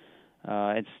them.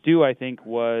 And Stu, I think,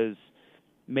 was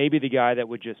maybe the guy that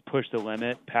would just push the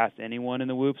limit past anyone in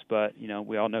the whoops, but,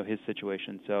 we all know his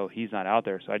situation, so he's not out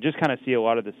there. So I just kind of see a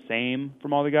lot of the same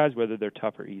from all the guys, whether they're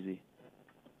tough or easy.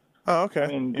 Oh, okay. I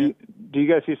mean, do you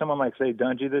guys see someone like, say,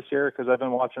 Dungey this year? Because I've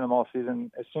been watching him all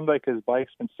season. It seems like his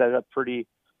bike's been set up pretty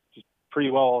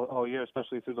well all year,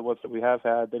 especially through the whoops that we have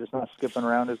had. They're just not skipping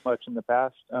around as much in the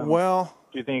past. Do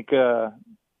you think, the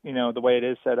way it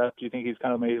is set up, do you think he's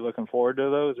kind of maybe looking forward to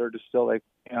those, or just still like,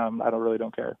 I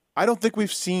don't care? I don't think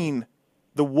we've seen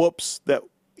the whoops that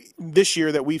this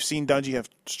year that we've seen Dungey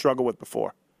have struggled with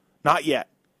before. Not yet.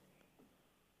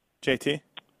 JT?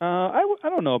 I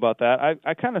don't know about that.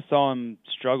 I kind of saw him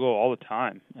struggle all the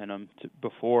time in them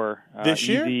before. This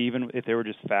year? Easy, even if they were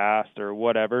just fast or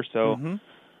whatever. So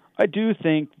I do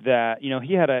think that,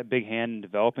 he had a big hand in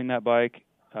developing that bike,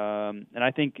 and I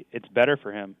think it's better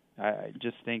for him. I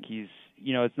just think he's,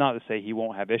 it's not to say he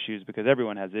won't have issues because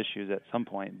everyone has issues at some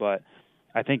point, but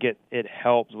I think it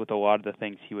helps with a lot of the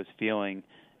things he was feeling.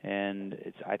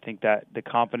 And I think that the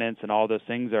confidence and all those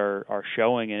things are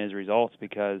showing in his results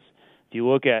because if you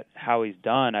look at how he's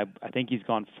done, I think he's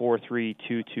gone 4.3,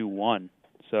 2.21.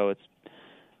 So it's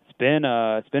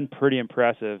been pretty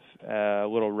impressive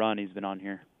little run he's been on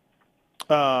here.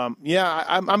 I'm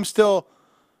still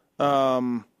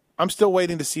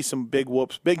waiting to see some big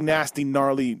whoops, big nasty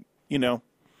gnarly,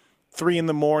 3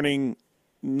 a.m,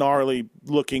 gnarly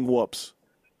looking whoops.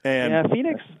 And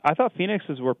Phoenix. I thought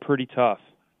Phoenix's were pretty tough.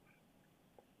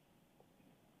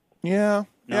 Yeah,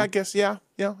 I guess, yeah,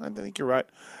 I think you're right.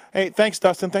 Hey, thanks,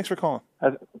 Dustin. Thanks for calling.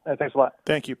 Thanks a lot.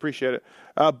 Thank you. Appreciate it.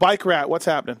 Bike Rat, what's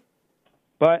happening?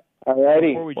 But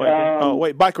alrighty.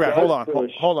 Wait, Bike Rat, hold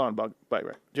on, Bike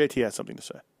Rat. JT has something to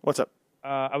say. What's up?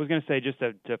 I was going to say, just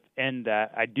to end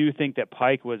that, I do think that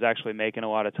Pike was actually making a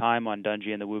lot of time on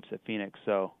Dungey and the whoops at Phoenix,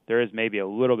 so there is maybe a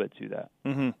little bit to that.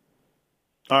 Mm-hmm.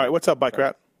 All right, what's up, Bike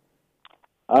Rat?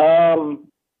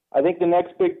 I think the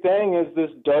next big thing is this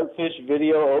Dartfish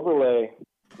video overlay.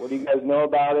 What do you guys know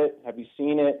about it? Have you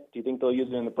seen it? Do you think they'll use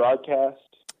it in the broadcast?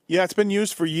 Yeah, it's been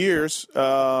used for years.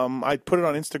 I put it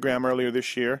on Instagram earlier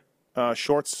this year,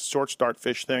 shorts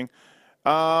Dartfish thing.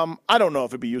 I don't know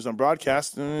if it'd be used on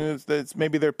broadcast. It's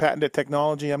maybe their patented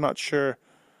technology. I'm not sure.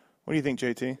 What do you think,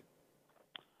 JT?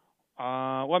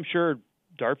 Well, I'm sure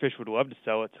Dartfish would love to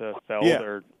sell it to Feld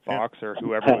or Fox or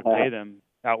whoever would pay them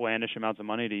outlandish amounts of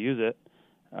money to use it.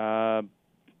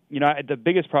 The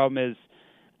biggest problem is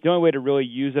the only way to really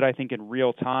use it, I think, in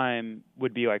real time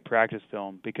would be like practice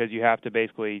film because you have to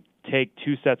basically take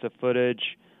 2 sets of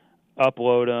footage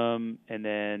upload them and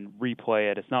then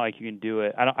replay it. It's not like you can do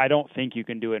it. I don't think you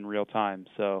can do it in real time.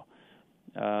 So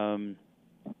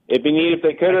it'd be neat if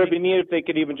they could, or it'd be neat if they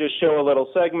could even just show a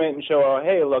little segment and show, oh,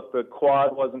 hey, look, the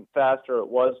quad wasn't faster, it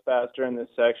was faster in this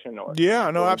section, or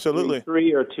absolutely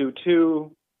 3 or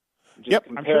 2-2. Yep,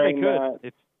 I'm sure they comparing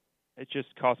could. It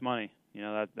just costs money.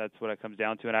 That's what it comes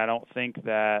down to, and I don't think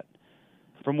that,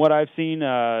 from what I've seen,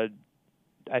 I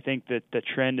think that the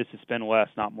trend is to spend less,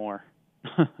 not more.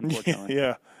 Unfortunately.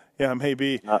 Yeah,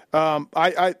 maybe.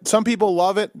 Some people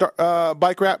love it.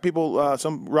 Bike wrap people,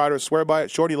 some riders swear by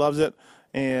it. Shorty loves it,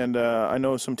 and I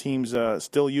know some teams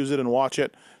still use it and watch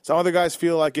it. Some other guys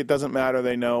feel like it doesn't matter.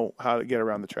 They know how to get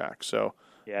around the track. So,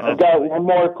 I've got one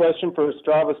more question for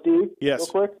Strava Steve. Yes. Real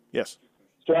quick. Yes.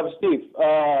 Strava Steve,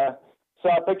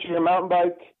 saw a picture of your mountain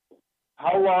bike.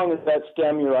 How long is that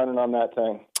stem you're running on that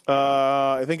thing?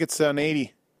 I think it's an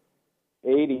 80.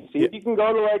 80. See if you can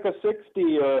go to like a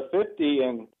 60 or a 50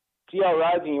 and see how it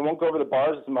rides, and you won't go over the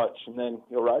bars as much, and then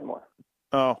you'll ride more.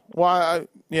 Oh, well,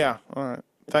 yeah. All right.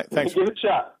 Thanks. Give it a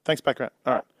shot. Thanks, Bike Rat.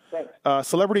 All right. Thanks.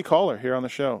 Celebrity caller here on the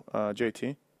show,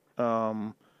 JT.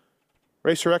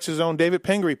 Racer X's own David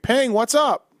Pingree. Ping, what's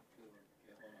up?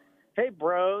 Hey,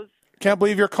 bros. Can't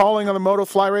believe you're calling on the Moto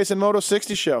Fly Race and Moto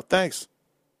 60 show. Thanks.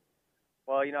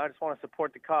 Well, I just want to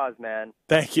support the cause, man.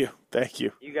 Thank you.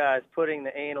 You guys putting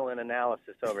the anal in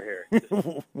analysis over here. Just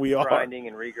we are. grinding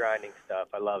and regrinding stuff.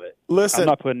 I love it. Listen. I'm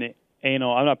not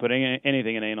putting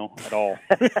anything in anal at all.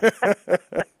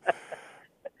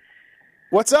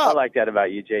 What's up? I like that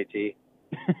about you, JT.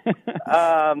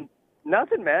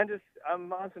 Nothing, man. Just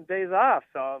I'm on some days off,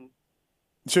 so I'm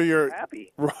you're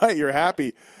happy. Right, you're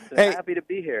happy. Hey, happy to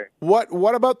be here.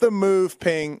 What about the move,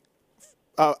 Ping,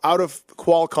 out of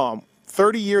Qualcomm?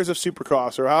 30 years of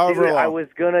Supercross, or however long. I was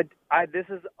gonna. This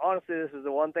is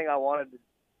the one thing I wanted to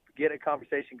get a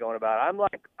conversation going about.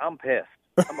 I'm pissed.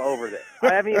 I'm over this.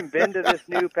 I haven't even been to this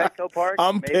new Petco park.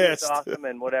 I'm Maybe pissed. It's awesome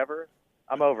and whatever.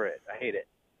 I'm over it. I hate it.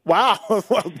 Wow.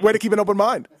 Way to keep an open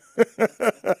mind.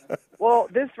 Well,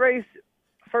 this race,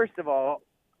 first of all,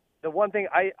 the one thing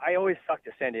I always sucked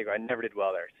at San Diego. I never did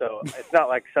well there, so it's not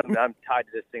like something I'm tied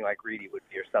to this thing like Reedy would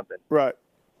be or something. Right.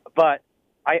 But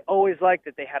I always liked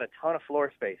that they had a ton of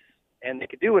floor space and they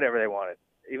could do whatever they wanted,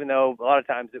 even though a lot of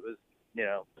times it was,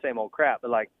 same old crap. But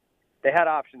like, they had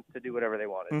options to do whatever they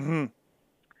wanted. Mm-hmm.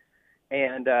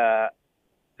 And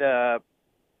the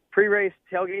pre-race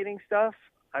tailgating stuff,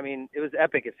 I mean, it was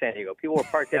epic at San Diego. People were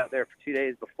parked out there for 2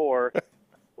 days before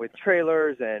with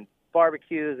trailers and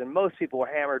barbecues, and most people were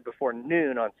hammered before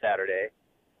noon on Saturday.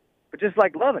 But just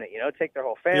like loving it, take their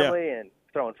whole family and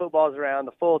throwing footballs around,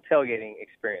 the full tailgating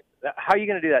experience. How are you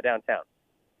going to do that downtown?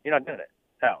 You're not doing it.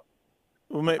 How?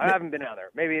 Well, I haven't been out there.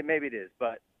 Maybe it is,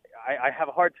 but I have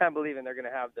a hard time believing they're going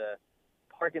to have the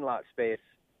parking lot space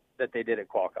that they did at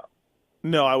Qualcomm.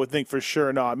 No, I would think for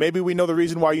sure not. Maybe we know the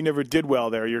reason why you never did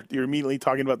well there. You're immediately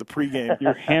talking about the pregame.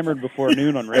 You're hammered before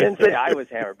noon on race. I didn't say I was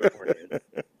hammered before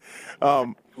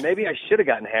noon. Maybe I should have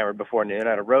gotten hammered before noon.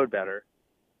 I'd have rode better.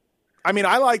 I mean,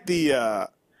 I like as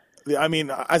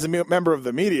a member of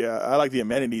the media, I like the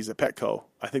amenities at Petco.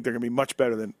 I think they're going to be much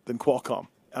better than Qualcomm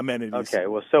amenities. Okay,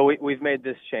 well, so we've made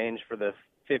this change for the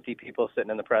 50 people sitting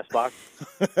in the press box?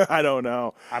 I don't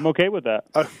know. I'm okay with that.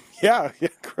 Yeah,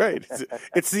 great.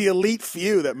 It's the elite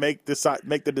few that make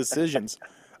the decisions.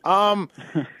 No,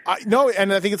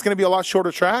 and I think it's going to be a lot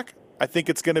shorter track. I think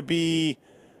it's going to be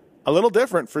a little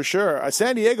different for sure.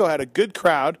 San Diego had a good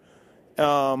crowd.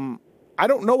 I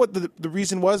don't know what the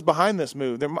reason was behind this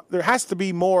move. There has to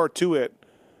be more to it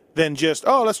than just,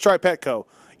 let's try Petco.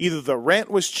 Either the rent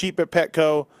was cheap at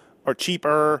Petco or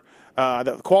cheaper.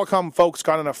 The Qualcomm folks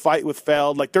got in a fight with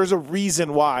Feld. Like, there's a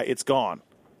reason why it's gone.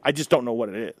 I just don't know what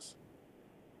it is.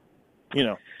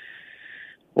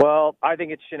 Well, I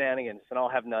think it's shenanigans, and I'll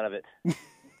have none of it.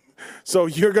 So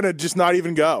you're going to just not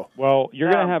even go? Well,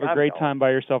 you're going to have a great time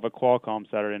by yourself at Qualcomm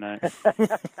Saturday night.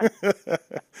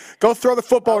 Go throw the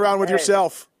football around with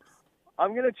yourself.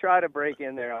 I'm going to try to break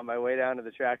in there on my way down to the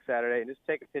track Saturday and just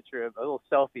take a picture of a little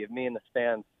selfie of me in the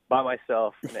stands by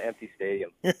myself in an empty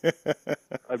stadium.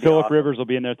 Phillip Rivers will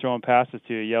be in there throwing passes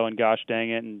to you, yelling, gosh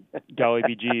dang it, and golly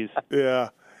BGs. Yeah.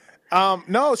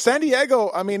 No, San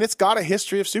Diego, I mean, it's got a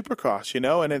history of Supercross,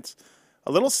 and it's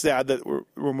a little sad that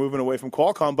we're moving away from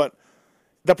Qualcomm, but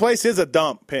the place is a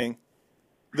dump, Ping.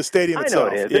 The stadium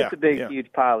itself. I know it is. It's a big,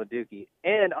 huge pile of dookie.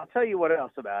 And I'll tell you what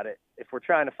else about it, if we're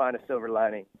trying to find a silver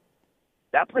lining.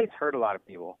 That place hurt a lot of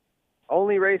people.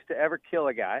 Only race to ever kill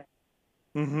a guy.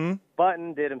 Mm-hmm.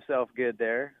 Button did himself good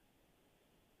there.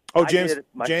 Oh, I James did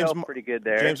myself James pretty good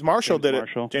there. James Marshall James did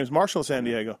Marshall. it. James Marshall, San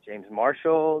Diego. James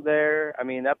Marshall there. I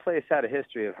mean, that place had a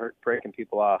history of breaking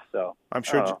people off. So I'm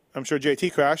sure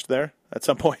JT crashed there at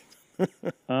some point.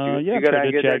 Yeah, you go down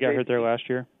pretty good good. Chad there, got hurt there last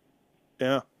year.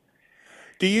 Yeah.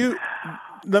 Do you?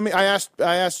 I asked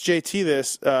JT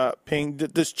this. Ping.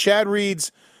 Does Chad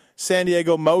Reed's San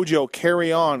Diego mojo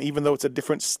carry on, even though it's a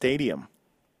different stadium?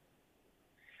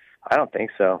 I don't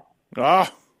think so.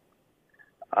 Ah.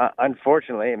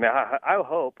 Unfortunately, I mean, I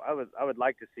hope I would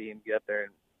like to see him get up there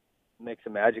and make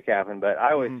some magic happen. But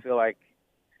I always feel like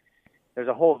there's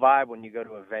a whole vibe when you go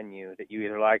to a venue that you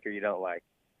either like or you don't like.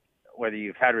 Whether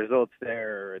you've had results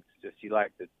there or it's just you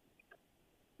like the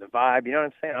vibe. You know what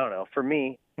I'm saying? I don't know. For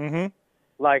me,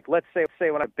 like let's say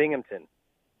when I'm Binghamton,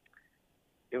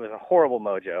 it was a horrible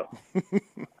mojo.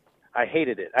 I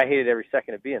hated it. I hated every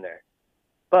second of being there.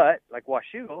 But like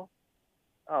Washougal,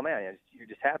 oh man, you're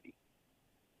just happy.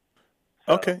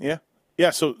 So. Okay,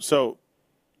 yeah. So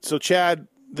Chad,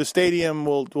 the stadium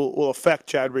will affect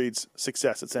Chad Reed's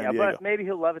success at San Diego. Yeah, but maybe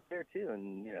he'll love it there too,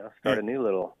 and start a new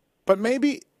little. But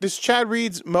maybe does Chad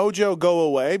Reed's mojo go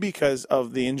away because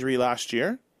of the injury last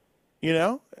year? Did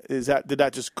that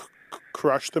just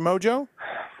crush the mojo?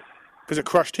 Because it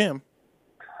crushed him.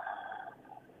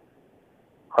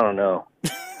 I don't know.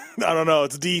 I don't know.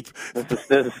 It's deep.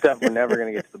 This is stuff we're never going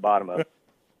to get to the bottom of.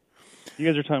 You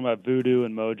guys are talking about voodoo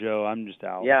and mojo. I'm just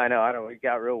out. Yeah, I know. It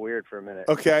got real weird for a minute.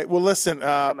 Okay. Well, listen.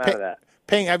 Come out of that.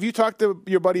 Ping, have you talked to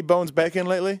your buddy Bones Bacon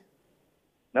lately?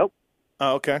 Nope.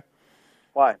 Oh, okay.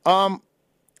 Why?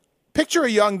 Picture a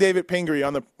young David Pingree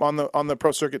on the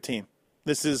pro circuit team.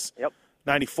 This is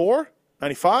 94,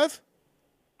 95?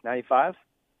 95.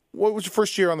 What was your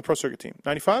first year on the pro circuit team?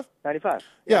 95? 95.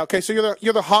 Yeah. Okay. So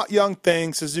you're the hot young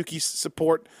thing, Suzuki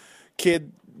support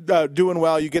kid, doing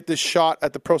well. You get this shot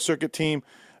at the pro circuit team.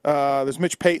 There's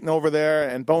Mitch Payton over there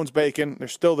and Bones Bacon. They're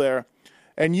still there,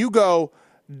 and you go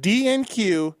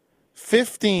DNQ,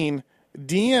 15,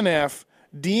 DNF,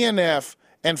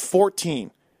 and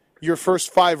 14. Your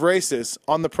first 5 races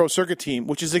on the pro circuit team,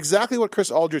 which is exactly what Chris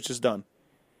Aldrich has done.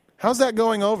 How's that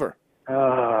going over?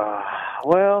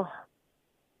 Well,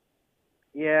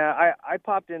 yeah, I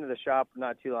popped into the shop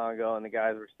not too long ago, and the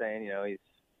guys were saying,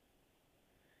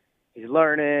 he's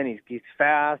learning, he's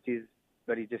fast,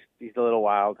 but he's a little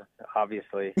wild,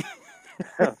 obviously.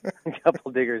 A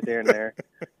couple diggers here and there.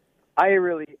 I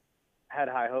really had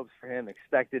high hopes for him,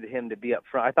 expected him to be up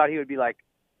front. I thought he would be like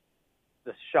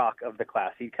the shock of the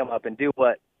class. He'd come up and do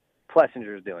what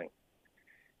Plessinger's doing.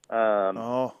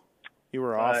 You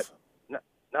were off.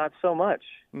 Not so much.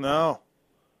 No.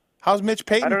 How's Mitch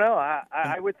Payton? I don't know.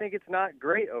 I would think it's not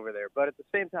great over there, but at the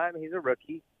same time, he's a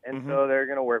rookie, and so they're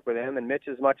going to work with him. And Mitch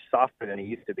is much softer than he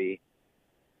used to be.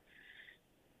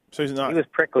 So he's not. He was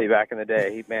prickly back in the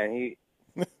day.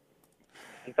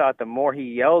 He thought the more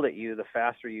he yelled at you, the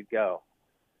faster you'd go.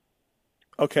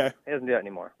 Okay. He doesn't do that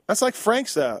anymore. That's like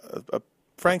Frank's approach,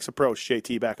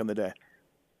 JT, back in the day.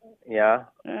 Yeah.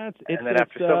 And then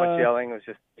after so much yelling, it was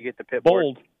just you get the pit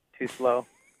board too slow.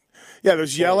 Yeah,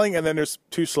 there's yelling, and then there's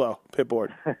too slow pit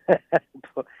board.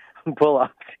 Pull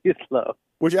off too slow.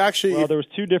 Which actually, there was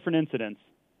 2 different incidents,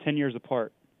 10 years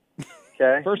apart.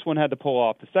 Okay. First one had to pull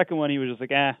off. The second one, he was just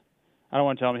like, I don't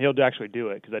want to tell him. He'll actually do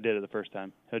it because I did it the first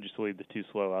time. He'll just leave the too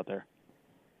slow out there.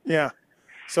 Yeah.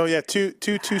 So yeah, two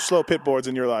too slow pit boards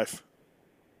in your life.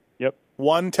 Yep.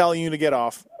 One telling you to get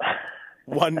off.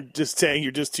 One just saying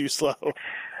you're just too slow.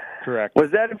 Correct. Was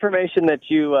that information that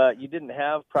you didn't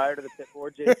have prior to the pit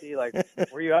board, JT? Like,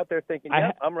 were you out there thinking,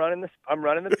 I'm running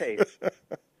the pace?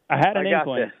 I had an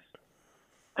inkling.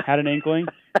 Had an inkling,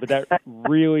 but that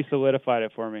really solidified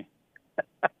it for me.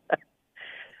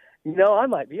 I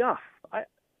might be off.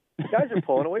 You guys are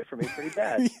pulling away from me pretty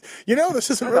bad. This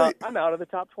isn't really. I'm out of the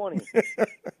top 20.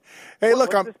 Hey,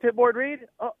 look, what's this pit board read?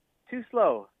 Oh, too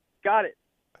slow. Got it.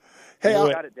 Hey,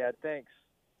 got it, Dad. Thanks.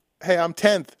 Hey, I'm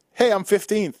 10th. Hey, I'm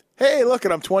 15th. Hey, look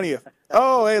at I'm 20th.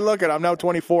 Oh, hey, look at I'm now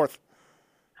 24th.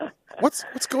 What's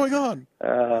going on?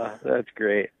 That's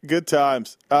great. Good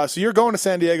times. So you're going to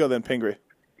San Diego then, Pingree?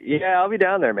 Yeah, I'll be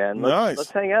down there, man. Nice. Let's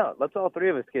hang out. Let's all 3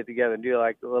 of us get together and do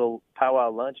like a little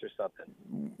powwow lunch or something.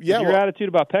 Yeah. Your attitude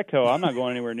about Petco, I'm not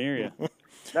going anywhere near you.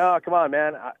 No, come on,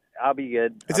 man. I'll be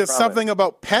good. Is it something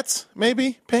about pets,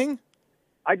 maybe, Ping?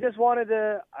 I wanted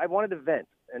to vent,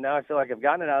 and now I feel like I've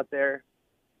gotten it out there,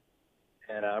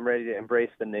 and I'm ready to embrace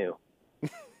the new.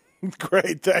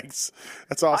 Great, thanks.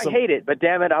 That's awesome. I hate it, but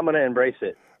damn it, I'm going to embrace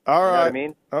it. All right. You know what I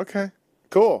mean? Okay.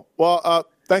 Cool. Well,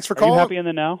 thanks for calling. Are you happy in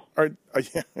the now?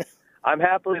 I'm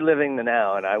happily living the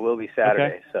now, and I will be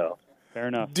Saturday. Okay. So fair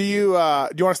enough. Do you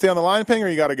want to stay on the line, Ping, or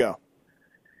you got to go?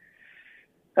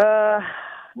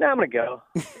 No, I'm gonna go.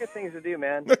 I got things to do,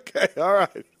 man. Okay, all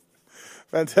right.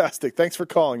 Fantastic. Thanks for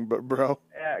calling, bro.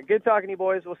 Yeah, good talking to you,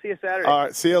 boys. We'll see you Saturday. All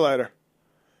right, see you later.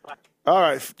 All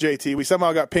right, JT. We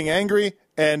somehow got Ping angry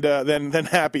and then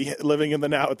happy, living in the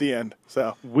now at the end.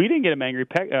 So we didn't get him angry.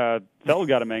 Fell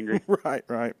got him angry. Right.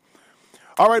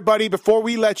 All right, buddy. Before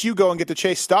we let you go and get to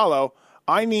Chase Stallo,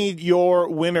 I need your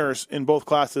winners in both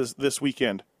classes this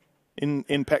weekend in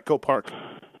Petco Park.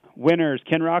 Winners: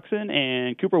 Ken Roxon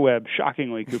and Cooper Webb.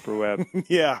 Shockingly, Cooper Webb.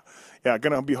 Yeah.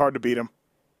 Gonna be hard to beat him.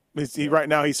 Right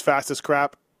now he's fast as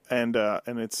crap, and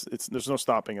it's there's no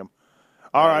stopping him.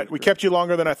 All right, we kept you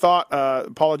longer than I thought.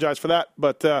 Apologize for that,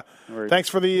 but thanks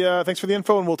for the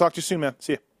info, and we'll talk to you soon, man.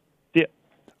 See ya. Yeah.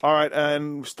 All right,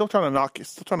 and we're still trying to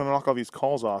knock all these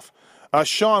calls off.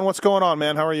 Sean, what's going on,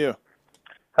 man? How are you?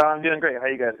 I'm doing great. How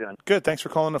are you guys doing? Good. Thanks for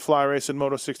calling the Fly Race and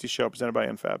Moto 60 show presented by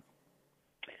NFAB.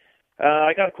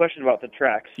 I got a question about the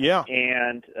tracks. Yeah.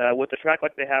 And with the track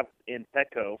like they have in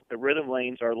Petco, the rhythm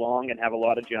lanes are long and have a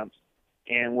lot of jumps.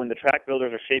 And when the track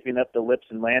builders are shaping up the lips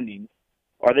and landings,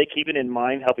 are they keeping in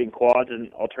mind helping quads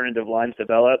and alternative lines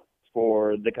develop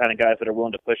for the kind of guys that are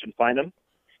willing to push and find them?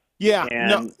 Yeah,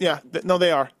 And no,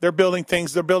 they are. They're building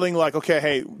things. They're building like, okay,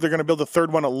 hey, they're going to build the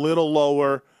third one a little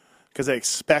lower because they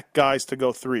expect guys to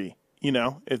go 3. You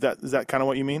know, is that kind of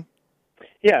what you mean?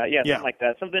 Yeah, something like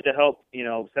that. Something to help,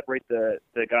 separate the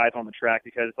guys on the track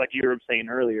because, like you were saying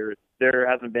earlier, there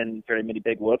hasn't been very many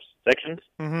big whoops sections.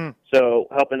 Mm-hmm. So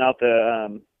helping out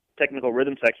the technical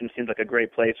rhythm section seems like a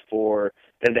great place for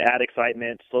them to add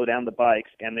excitement, slow down the bikes,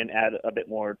 and then add a bit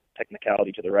more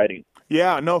technicality to the riding.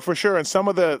 Yeah, no, for sure. And some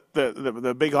of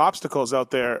the big obstacles out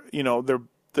there,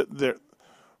 they're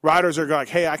riders are like,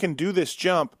 hey, I can do this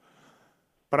jump,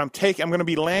 but I'm going to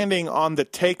be landing on the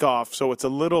takeoff, so it's a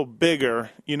little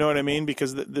bigger. You know what I mean?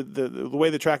 Because the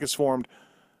way the track is formed,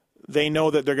 they know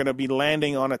that they're going to be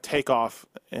landing on a takeoff,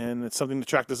 and it's something the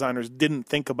track designers didn't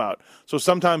think about. So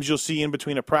sometimes you'll see in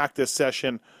between a practice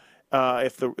session,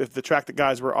 if the track that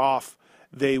guys were off,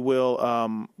 they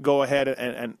will go ahead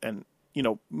and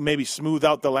maybe smooth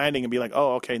out the landing and be like,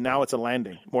 oh, okay, now it's a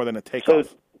landing more than a takeoff.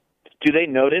 So do they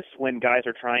notice when guys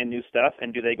are trying new stuff,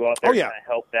 and do they go out there and kind of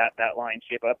help that line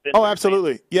shape up? Oh,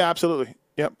 absolutely. Yeah, absolutely.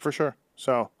 Yep, for sure.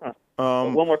 So,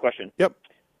 one more question. Yep.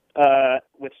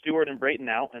 With Stewart and Brayton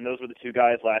out, and those were the 2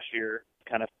 guys last year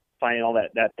kind of finding all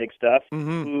that big stuff,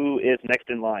 Mm-hmm. Who is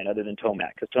next in line other than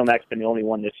Tomac? Because Tomac's been the only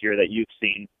one this year that you've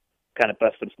seen kind of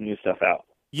bust some new stuff out.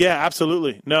 Yeah,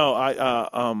 absolutely. No,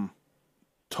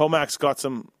 Tomac's got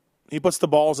he puts the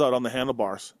balls out on the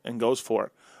handlebars and goes for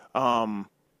it.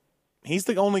 He's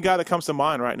the only guy that comes to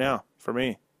mind right now for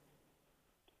me.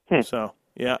 So,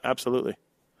 yeah, absolutely.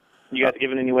 You guys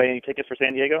giving away any tickets for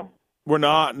San Diego? We're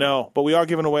not, no. But we are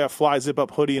giving away a Fly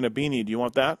zip-up hoodie and a beanie. Do you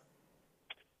want that?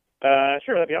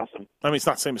 Sure, that'd be awesome. I mean, it's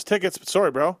not the same as tickets, but sorry,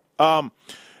 bro.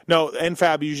 No,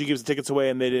 NFAB usually gives the tickets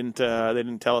away, and they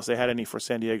didn't tell us they had any for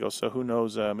San Diego. So who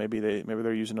knows? Maybe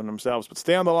they're using them themselves. But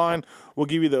stay on the line. We'll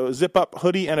give you the zip-up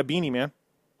hoodie and a beanie, man.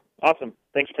 Awesome.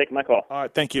 Thanks for taking my call. All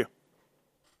right, thank you.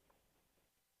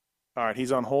 All right,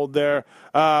 he's on hold there.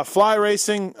 Fly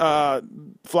Racing, at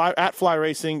Fly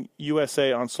Racing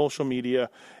USA on social media,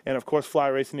 and of course, Fly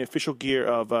Racing, the official gear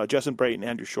of Justin Brayton,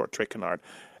 Andrew Short, Trey Kennard,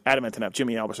 Adam Antonep,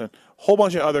 Jimmy Alberson, whole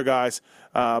bunch of other guys.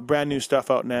 Brand new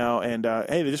stuff out now, and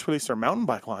hey, they just released their mountain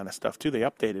bike line of stuff too. They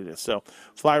updated it, so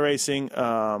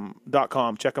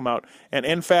flyracing.com, check them out. And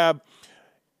NFAB,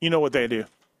 you know what they do?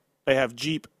 They have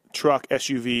Jeep, truck,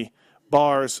 SUV.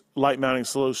 Bars, light mounting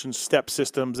solutions, step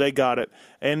systems, they got it.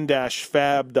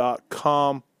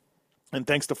 n-fab.com. And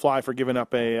thanks to Fly for giving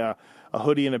up a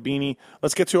hoodie and a beanie.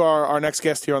 Let's get to our next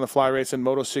guest here on the Fly Race and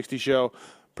Moto 60 show,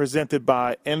 presented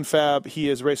by NFAB. He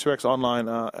is RacerX Online,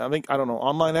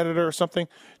 online editor or something.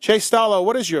 Chase Stallo,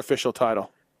 what is your official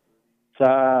title? It's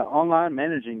online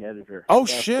managing editor. Oh,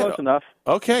 shit. Close enough.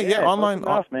 Okay, yeah, online.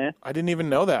 Close enough, man. I didn't even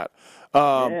know that.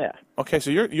 Yeah. Okay,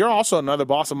 so you're also another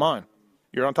boss of mine.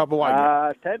 You're on top of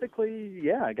Wagner. Technically,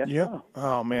 yeah, I guess so.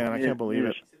 Oh, man, I can't believe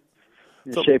it.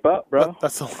 Shape up, bro.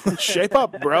 Shape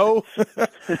up, bro.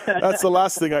 That's the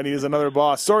last thing I need is another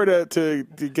boss. Sorry to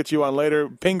get you on later.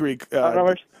 Pingree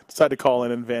decided to call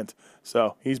in and vent,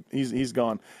 so he's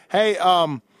gone. Hey,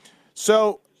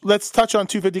 so let's touch on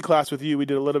 250 class with you. We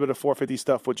did a little bit of 450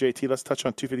 stuff with JT. Let's touch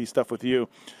on 250 stuff with you.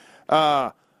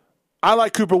 I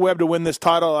like Cooper Webb to win this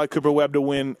title. I like Cooper Webb to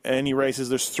win any races.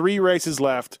 There's 3 races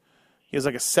left. He has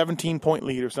like a 17-point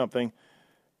lead or something.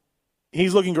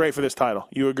 He's looking great for this title.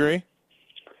 You agree?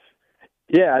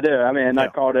 Yeah, I do. I mean, I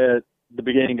called it at the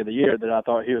beginning of the year that I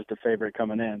thought he was the favorite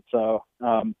coming in. So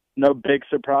no big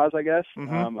surprise, I guess.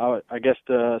 Mm-hmm. I guess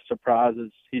the surprise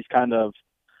is he's kind of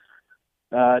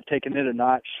taking it a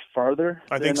notch farther.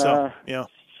 I think so. Yeah.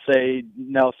 Say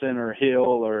Nelson or Hill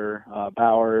or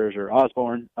Bowers or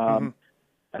Osborne. I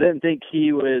didn't think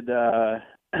he would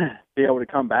be able to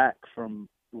come back from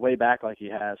way back like he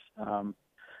has.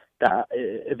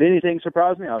 If anything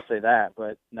surprised me, I'll say that.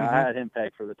 But no, I had him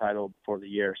pegged for the title before the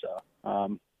year, so.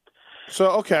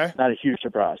 Okay. Not a huge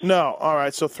surprise. No. All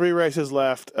right. So 3 races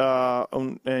left.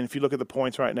 And if you look at the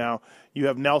points right now, you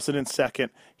have Nelson in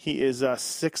second. He is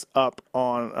 6 up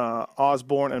on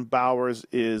Osborne, and Bowers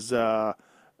is 9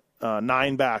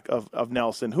 back of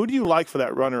Nelson. Who do you like for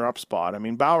that runner-up spot? I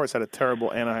mean, Bowers had a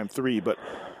terrible Anaheim 3, but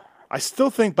I still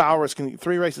think Bowers can.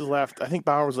 3 races left. I think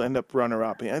Bowers will end up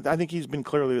runner-up. I think he's been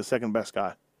clearly the second best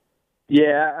guy.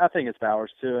 Yeah, I think it's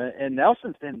Bowers too. And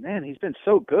Nelson's he's been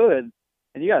so good.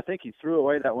 And you got to think he threw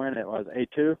away that win at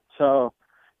A2. So,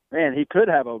 man, he could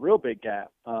have a real big gap.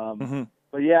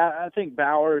 But yeah, I think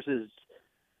Bowers has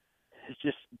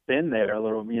just been there a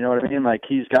little. You know what I mean? Like,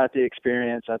 he's got the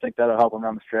experience. I think that'll help him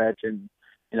down the stretch. And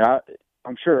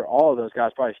I'm sure all of those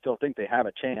guys probably still think they have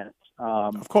a chance.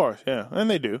 Of course, yeah, and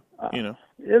they do. Yeah,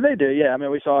 they do. Yeah, I mean,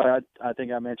 we saw it. I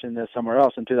think I mentioned this somewhere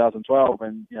else in 2012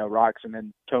 when Roxon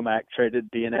and Tomac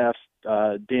traded DNF,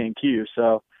 DNQ.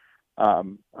 So. I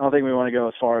don't think we want to go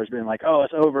as far as being like, oh,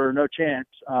 it's over, no chance.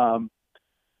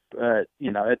 But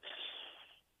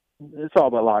it's all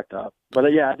but locked up.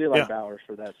 But yeah, I do like Bowers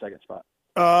for that second spot.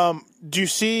 Do you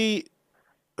see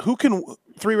who can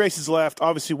 3 races left?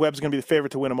 Obviously, Webb's going to be the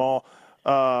favorite to win them all,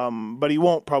 but he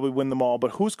won't probably win them all.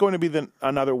 But who's going to be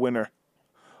another winner?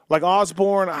 Like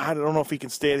Osborne, I don't know if he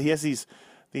can stay. He has these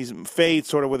fades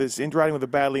sort of with his riding with a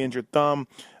badly injured thumb.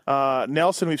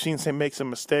 Nelson, we've seen him make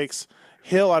some mistakes.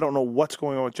 Hill, I don't know what's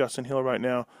going on with Justin Hill right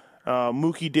now.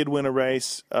 Mookie did win a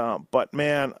race, but,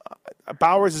 man,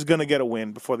 Bowers is going to get a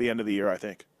win before the end of the year, I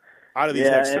think, out of these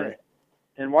next 3.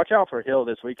 And watch out for Hill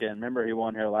this weekend. Remember, he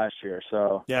won here last year.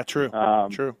 So yeah, true.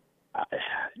 True.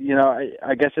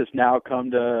 I guess it's now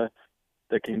come to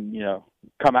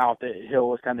come out that Hill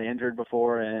was kind of injured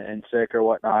before and sick or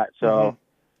whatnot. So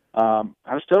I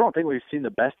still don't think we've seen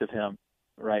the best of him.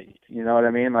 Right. You know what I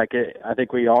mean? I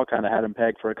think we all kind of had him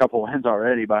pegged for a couple wins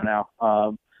already by now.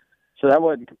 So that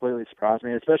wouldn't completely surprise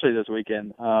me, especially this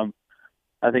weekend.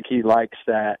 I think he likes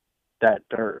that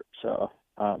dirt. So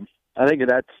I think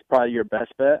that's probably your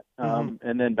best bet.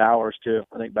 And then Bowers, too.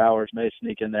 I think Bowers may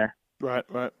sneak in there. Right.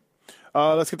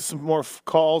 Let's get to some more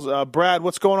calls. Brad,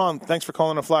 what's going on? Thanks for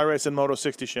calling the Fly Race and Moto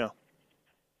 60 show.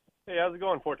 Hey, how's it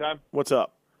going, 4-time? What's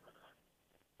up?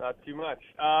 Not too much.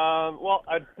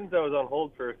 Since I was on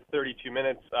hold for 32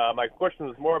 minutes, my question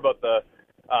was more about the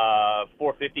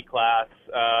 450 class.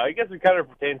 I guess it kind of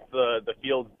pertains to the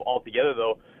field altogether,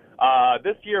 though.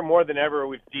 This year, more than ever,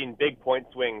 we've seen big point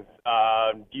swings.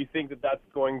 Do you think that that's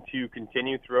going to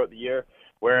continue throughout the year?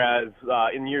 Whereas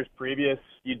in years previous,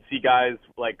 you'd see guys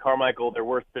like Carmichael, their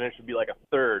worst finish would be like a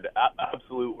third,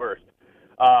 absolute worst.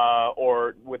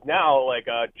 Or with now, like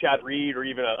Chad Reed or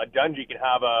even a Dungey can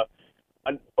have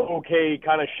an okay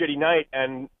kind of shitty night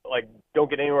and don't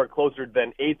get anywhere closer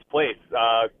than 8th place,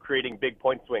 creating big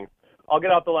point swings. I'll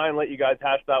get off the line and let you guys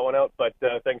hash that one out, but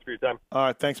thanks for your time. All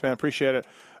right, thanks, man. Appreciate it.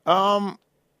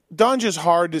 Dunge is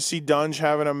hard to see Dunge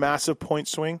having a massive point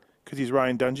swing because he's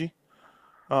Ryan Dungey.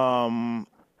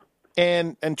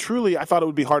 And truly, I thought it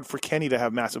would be hard for Kenny to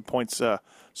have massive points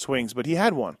swings, but he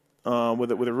had one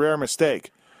with a rare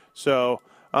mistake. So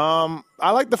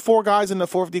I like the 4 guys in the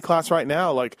 450 class right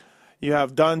now. Like, you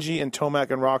have Dungey and Tomac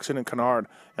and Roxon and Kennard,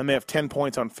 and they have 10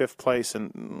 points on 5th place.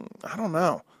 And I don't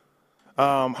know.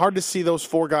 Hard to see those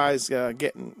 4 guys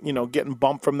getting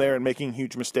bumped from there and making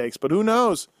huge mistakes. But who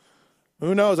knows?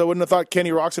 Who knows? I wouldn't have thought Kenny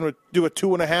Roxon would do a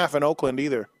 2.5 in Oakland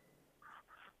either.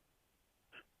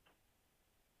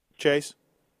 Chase?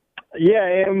 Yeah,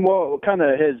 and kind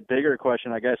of his bigger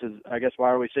question, I guess, why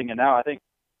are we seeing it now? I think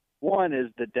one is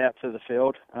the depth of the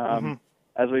field.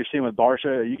 As we've seen with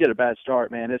Barsha, you get a bad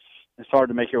start, man. It's hard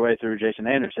to make your way through Jason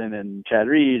Anderson and Chad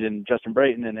Reed and Justin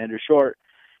Brayton and Andrew Short.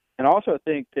 And I also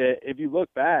think that if you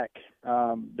look back,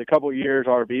 the couple of years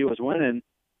RB was winning,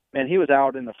 man, he was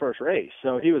out in the first race.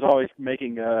 So he was always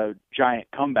making a giant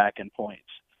comeback in points.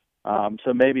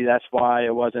 So maybe that's why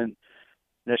it wasn't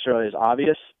necessarily as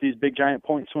obvious, these big giant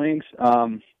point swings.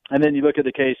 And then you look at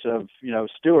the case of,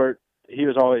 Stewart, he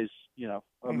was always,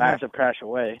 a massive crash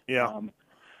away. Yeah.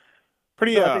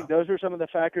 I think those are some of the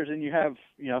factors. And you have,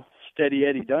 steady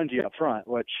Eddie Dungey up front,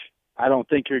 which I don't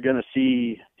think you're going to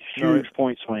see huge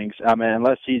point swings. I mean,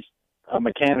 unless he's a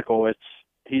mechanical,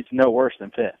 he's no worse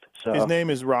than 5th. So his name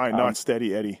is Ryan, not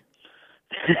Steady Eddie.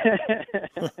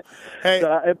 Hey,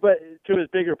 but to his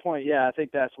bigger point, yeah, I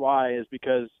think that's why is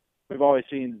because we've always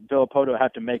seen Villapoto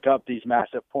have to make up these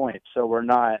massive points, so we're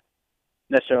not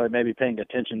necessarily maybe paying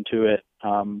attention to it,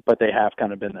 but they have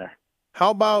kind of been there.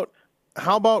 How about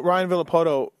Ryan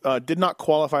Villapoto did not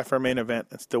qualify for a main event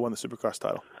and still won the Supercross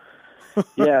title?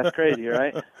 Yeah, it's crazy,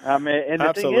 right? I mean, and the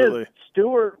Absolutely. thing is,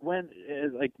 Stewart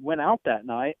went out that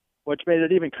night, which made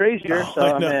it even crazier. Oh, So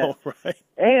I know, right?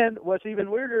 And what's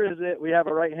even weirder is that we have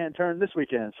a right-hand turn this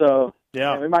weekend. So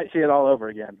yeah, we might see it all over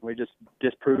again. We just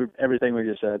disproved everything we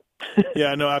just said.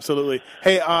 Yeah, no, absolutely.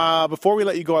 Hey, before we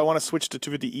let you go, I want to switch to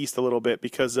 250 East a little bit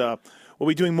because we'll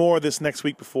be doing more of this next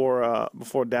week before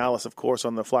Dallas, of course,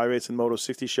 on the Fly Race and Moto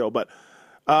 60 show. But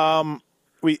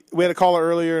we had a caller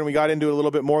earlier, and we got into it a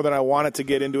little bit more than I wanted to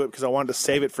get into it because I wanted to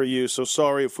save it for you. So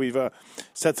sorry if we've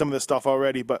said some of this stuff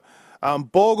already. But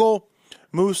Bogle,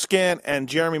 Musquin, and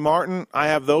Jeremy Martin, I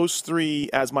have those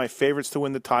three as my favorites to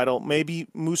win the title. Maybe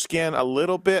Musquin a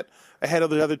little bit ahead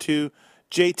of the other two.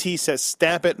 JT says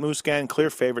stamp it, Musquin, clear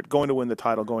favorite, going to win the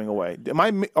title going away.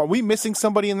 Are we missing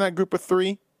somebody in that group of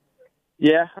three?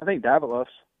 Yeah, I think Davalos.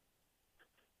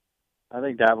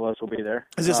 will be there.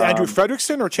 Is this Andrew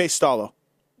Fredrickson or Chase Stallo?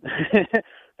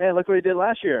 Man, look what he did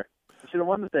last year. He should have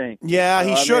won the thing. Yeah,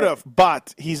 he should have,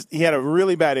 but he had a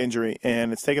really bad injury,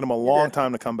 and it's taken him a long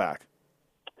time to come back.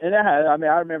 And I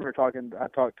remember I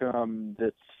talked to him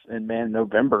this in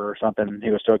November or something. He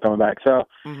was still coming back. So,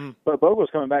 But Bogle's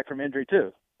coming back from injury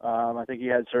too. I think he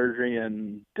had surgery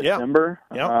in December.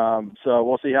 Yeah. So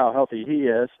we'll see how healthy he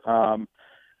is.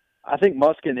 I think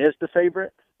Musquin is the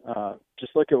favorite.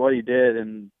 Just look at what he did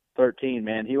in 13,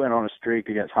 man. He went on a streak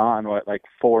against Hahn, like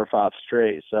 4 or 5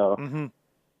 straight. So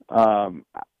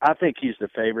I think he's the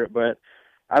favorite, but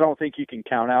I don't think you can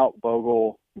count out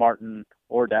Bogle, Martin,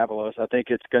 or Davalos. I think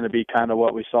it's going to be kind of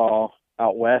what we saw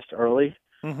out west early,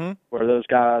 where those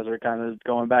guys are kind of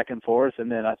going back and forth.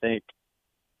 And then I think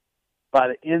by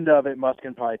the end of it,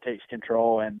 Musquin probably takes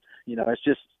control. And, it's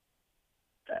just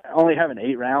only having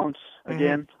 8 rounds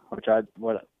again, which I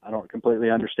don't completely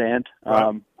understand.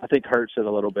 Right. I think hurts it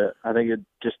a little bit. I think it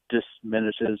just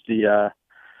diminishes the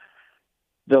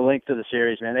length of the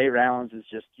series, man. 8 rounds is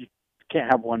just, you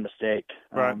can't have one mistake.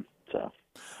 Right.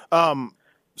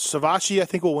 Savachi, I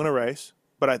think, will win a race,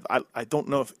 but I don't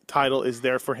know if title is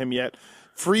there for him yet.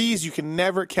 Freeze, you can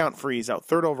never count Freeze out.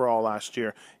 3rd overall last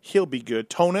year. He'll be good.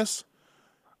 Tonus,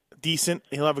 decent.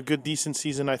 He'll have a good, decent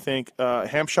season, I think.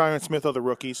 Hampshire and Smith are the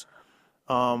rookies.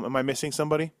 Am I missing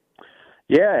somebody?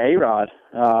 Yeah, A-Rod.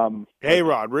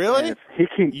 A-Rod, really?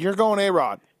 You're going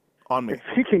A-Rod on me. If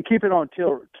he can keep it on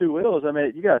 2 wheels, I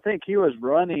mean, you got to think he was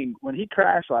running, when he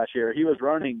crashed last year, he was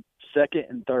running 2nd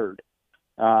and 3rd.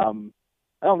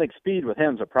 I don't think speed with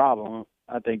him is a problem.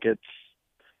 I think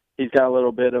he's got a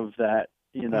little bit of that,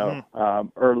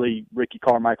 early Ricky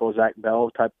Carmichael, Zach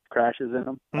Bell type crashes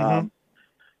in him.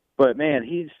 But man,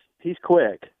 he's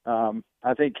quick.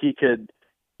 I think he could,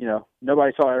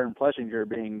 nobody saw Aaron Plessinger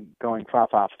going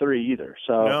 5.53 either.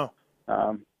 So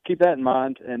keep that in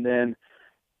mind. And then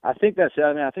I think that's it.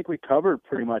 I mean, I think we covered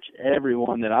pretty much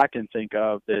everyone that I can think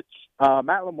of. That's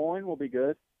Matt Lemoyne will be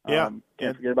good. Can't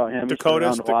forget about him.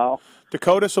 Dakotas, a while.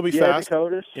 Dakotas will be fast.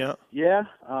 Dakotas. Yeah.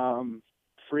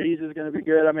 Freeze is going to be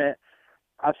good. I mean,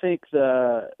 I think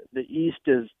the East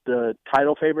is the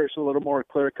title favorites a little more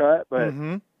clear cut, but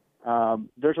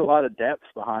there's a lot of depth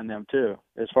behind them too,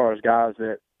 as far as guys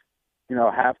that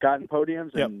have gotten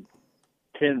podiums and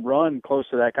can run close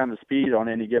to that kind of speed on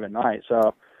any given night.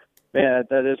 So, man,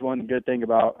 that is one good thing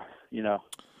about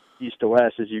East to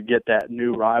West is you get that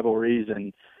new rivalries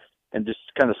and just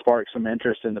kind of spark some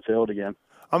interest in the field again.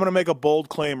 I'm going to make a bold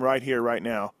claim right here, right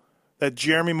now, that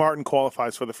Jeremy Martin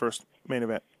qualifies for the first main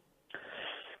event.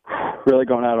 Really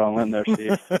going out on a limb there,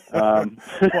 Steve.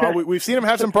 Well, we've seen him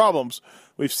have some problems.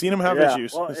 We've seen him have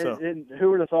issues. Well, and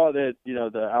who would have thought that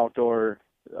the outdoor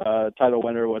title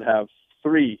winner would have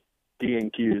 3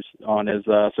 DNQs on his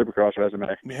Supercross resume?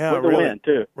 Yeah, with really. A win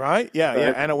too. Right? Yeah,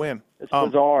 and a win. It's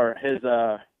bizarre. His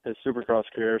Supercross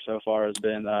career so far has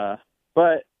been,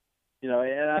 but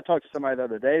and I talked to somebody the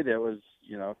other day that was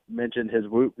mentioned his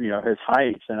his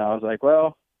heights, and I was like,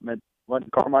 well,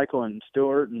 wasn't Carmichael and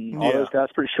Stewart and all those guys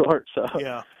pretty short? So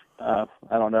I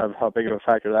don't know how big of a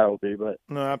factor that will be, but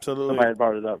no, absolutely. Somebody had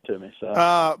brought it up to me.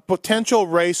 So potential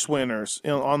race winners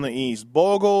on the East: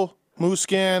 Bogle,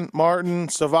 Musquin, Martin,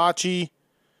 Savachi,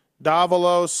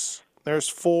 Davalos. There's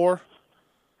 4.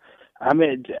 I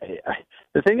mean,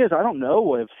 the thing is, I don't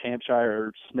know if Hampshire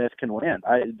or Smith can win.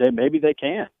 Maybe they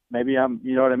can. Maybe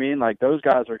you know what I mean? Like, those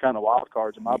guys are kind of wild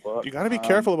cards in my book. You got to be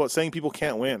careful about saying people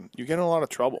can't win. You get in a lot of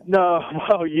trouble. No,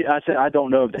 well, I said I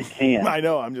don't know if they can. I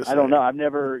know. I don't know. I've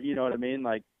never, you know what I mean?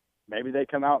 Like, maybe they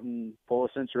come out and pull a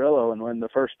Cincerillo and win the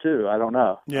first two. I don't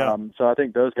know. Yeah. So I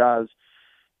think those guys,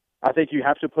 I think you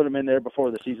have to put them in there before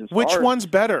the season starts. Which one's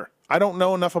better? I don't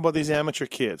know enough about these amateur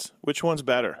kids. Which one's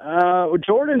better?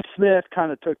 Jordan Smith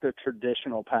kind of took the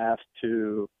traditional path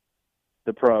to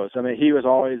the pros. I mean, he was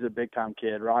always a big-time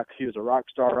kid. He was a rock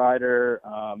star rider.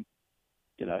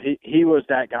 He was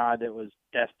that guy that was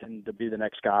destined to be the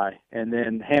next guy. And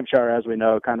then Hampshire, as we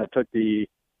know, kind of took he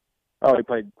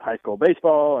played high school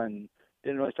baseball and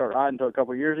didn't really start riding until a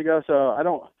couple of years ago.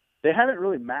 So they haven't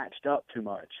really matched up too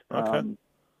much. Okay.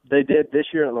 They did this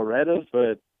year at Loretta's,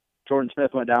 but Jordan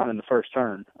Smith went down in the first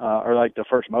turn, or like the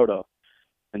first moto,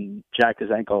 and jacked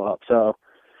his ankle up. So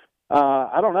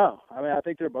I don't know. I mean, I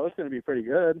think they're both going to be pretty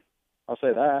good. I'll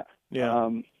say that. Yeah.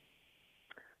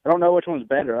 I don't know which one's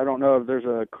better. I don't know if there's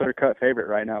a clear-cut favorite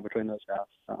right now between those guys.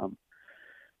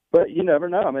 But you never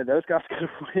know. I mean, those guys could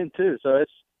win too. So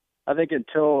I think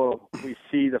until we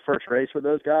see the first race with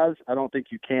those guys, I don't think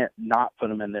you can't not put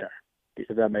them in there,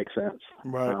 if that makes sense.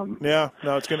 Right.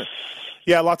 It's going to –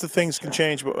 yeah, lots of things can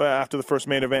change after the first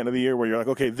main event of the year where you're like,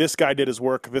 okay, this guy did his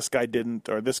work, this guy didn't,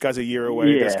 or this guy's a year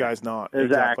away, this guy's not.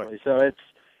 Exactly. So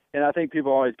and I think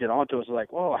people always get onto us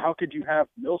like, well, how could you have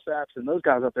Millsaps and those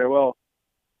guys up there? Well,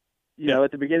 you know,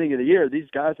 at the beginning of the year, these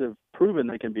guys have proven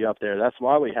they can be up there. That's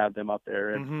why we have them up there.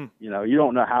 And, you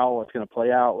don't know how it's going to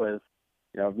play out with,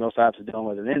 if Millsaps is dealing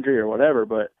with an injury or whatever,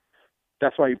 but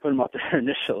that's why you put them up there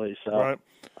initially. So, right.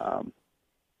 I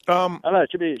don't know.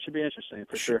 It should be interesting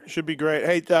for sure. Should be great.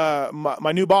 Hey,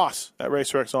 my new boss at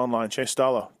RaceWrex Online, Chase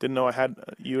Stallo. Didn't know I had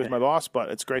you as my boss, but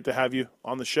it's great to have you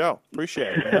on the show.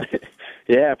 Appreciate it, man.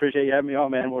 Yeah, I appreciate you having me on,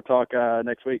 man. We'll talk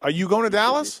next week. Are you going to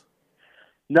Dallas?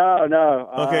 No.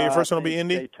 Okay, your first one will be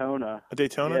Indy? Daytona. A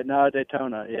Daytona? Yeah, no,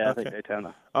 Daytona. Yeah, Okay. I think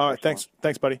Daytona. All right, thanks,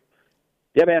 buddy.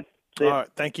 Yeah, man. See ya. All right,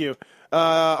 thank you.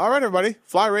 All right, everybody.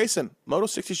 Fly Racing, Moto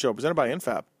 60 Show, presented by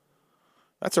Infab.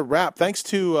 That's a wrap. Thanks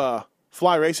to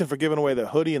Fly Racing for giving away the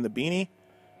hoodie and the beanie.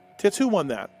 Tits, who won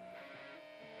that?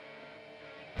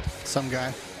 Some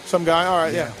guy. All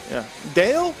right, yeah.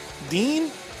 Dale?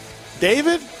 Dean?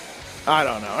 David? I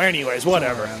don't know. Anyways,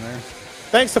 whatever.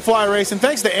 Thanks to Fly Racing.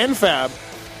 Thanks to Infab.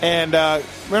 And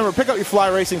remember, pick up your Fly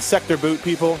Racing Sector boot,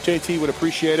 people. JT would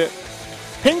appreciate it.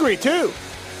 Pingree, too.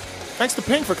 Thanks to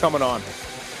Ping for coming on.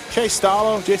 Chase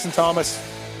Stallo, Jason Thomas,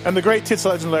 and the great Tits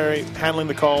Legend Larry handling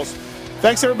the calls.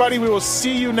 Thanks, everybody. We will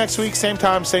see you next week, same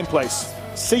time, same place.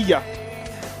 See ya.